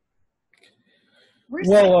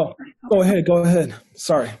 Go ahead.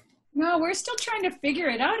 Sorry. No, we're still trying to figure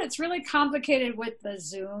it out. It's really complicated with the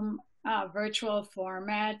Zoom virtual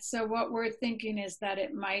format. So what we're thinking is that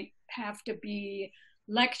it might have to be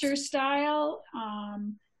lecture style,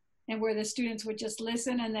 and where the students would just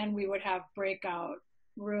listen, and then we would have breakout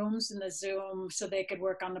rooms in the Zoom so they could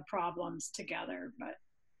work on the problems together. But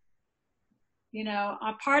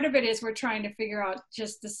a part of it is we're trying to figure out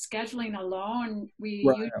just the scheduling alone. We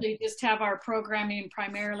usually just have our programming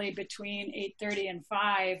primarily between 8:30 and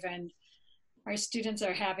 5, and our students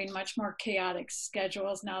are having much more chaotic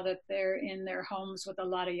schedules now that they're in their homes with a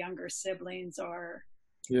lot of younger siblings or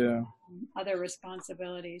other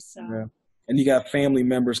responsibilities. So. Yeah. And you got family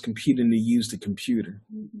members competing to use the computer.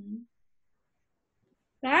 Mm-hmm.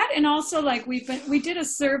 That, and also like we did a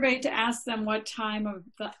survey to ask them what time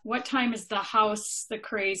is the house the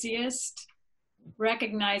craziest,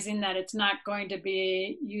 recognizing that it's not going to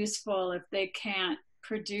be useful if they can't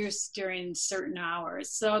produce during certain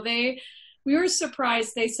hours. So we were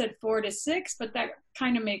surprised they said 4 to 6, but that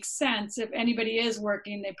kind of makes sense. If anybody is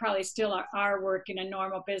working, they probably still are working a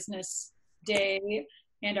normal business day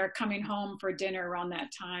and are coming home for dinner around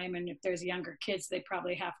that time. And if there's younger kids, they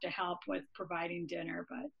probably have to help with providing dinner.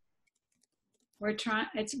 But we're trying,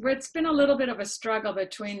 it's been a little bit of a struggle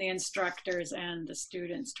between the instructors and the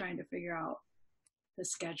students trying to figure out the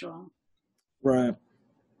schedule. Right.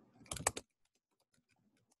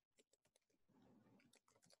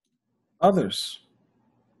 Others?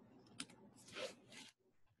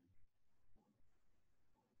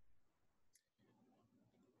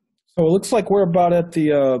 So it looks like we're about at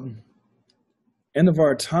the end of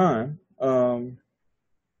our time.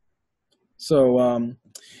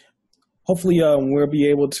 Hopefully we'll be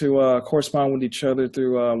able to correspond with each other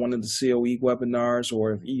through one of the COE webinars,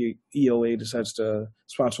 or if EOA decides to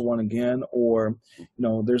sponsor one again, or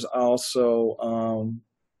there's also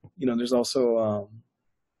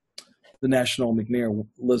the National McNair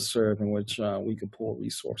listserv in which we can pull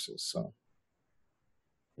resources. So.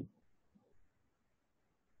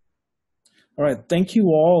 All right, thank you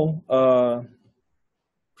all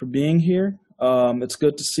for being here. It's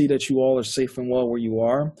good to see that you all are safe and well where you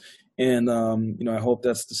are. And, I hope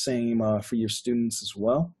that's the same for your students as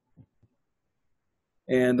well.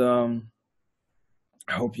 And I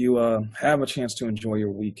hope you have a chance to enjoy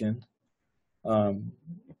your weekend.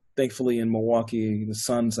 Thankfully in Milwaukee, the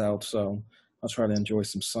sun's out, so I'll try to enjoy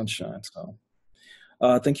some sunshine. So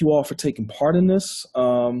thank you all for taking part in this.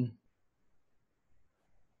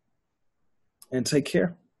 And take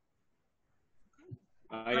care.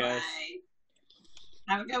 Bye, guys.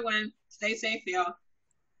 Have a good one. Stay safe, y'all.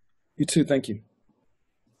 You too. Thank you.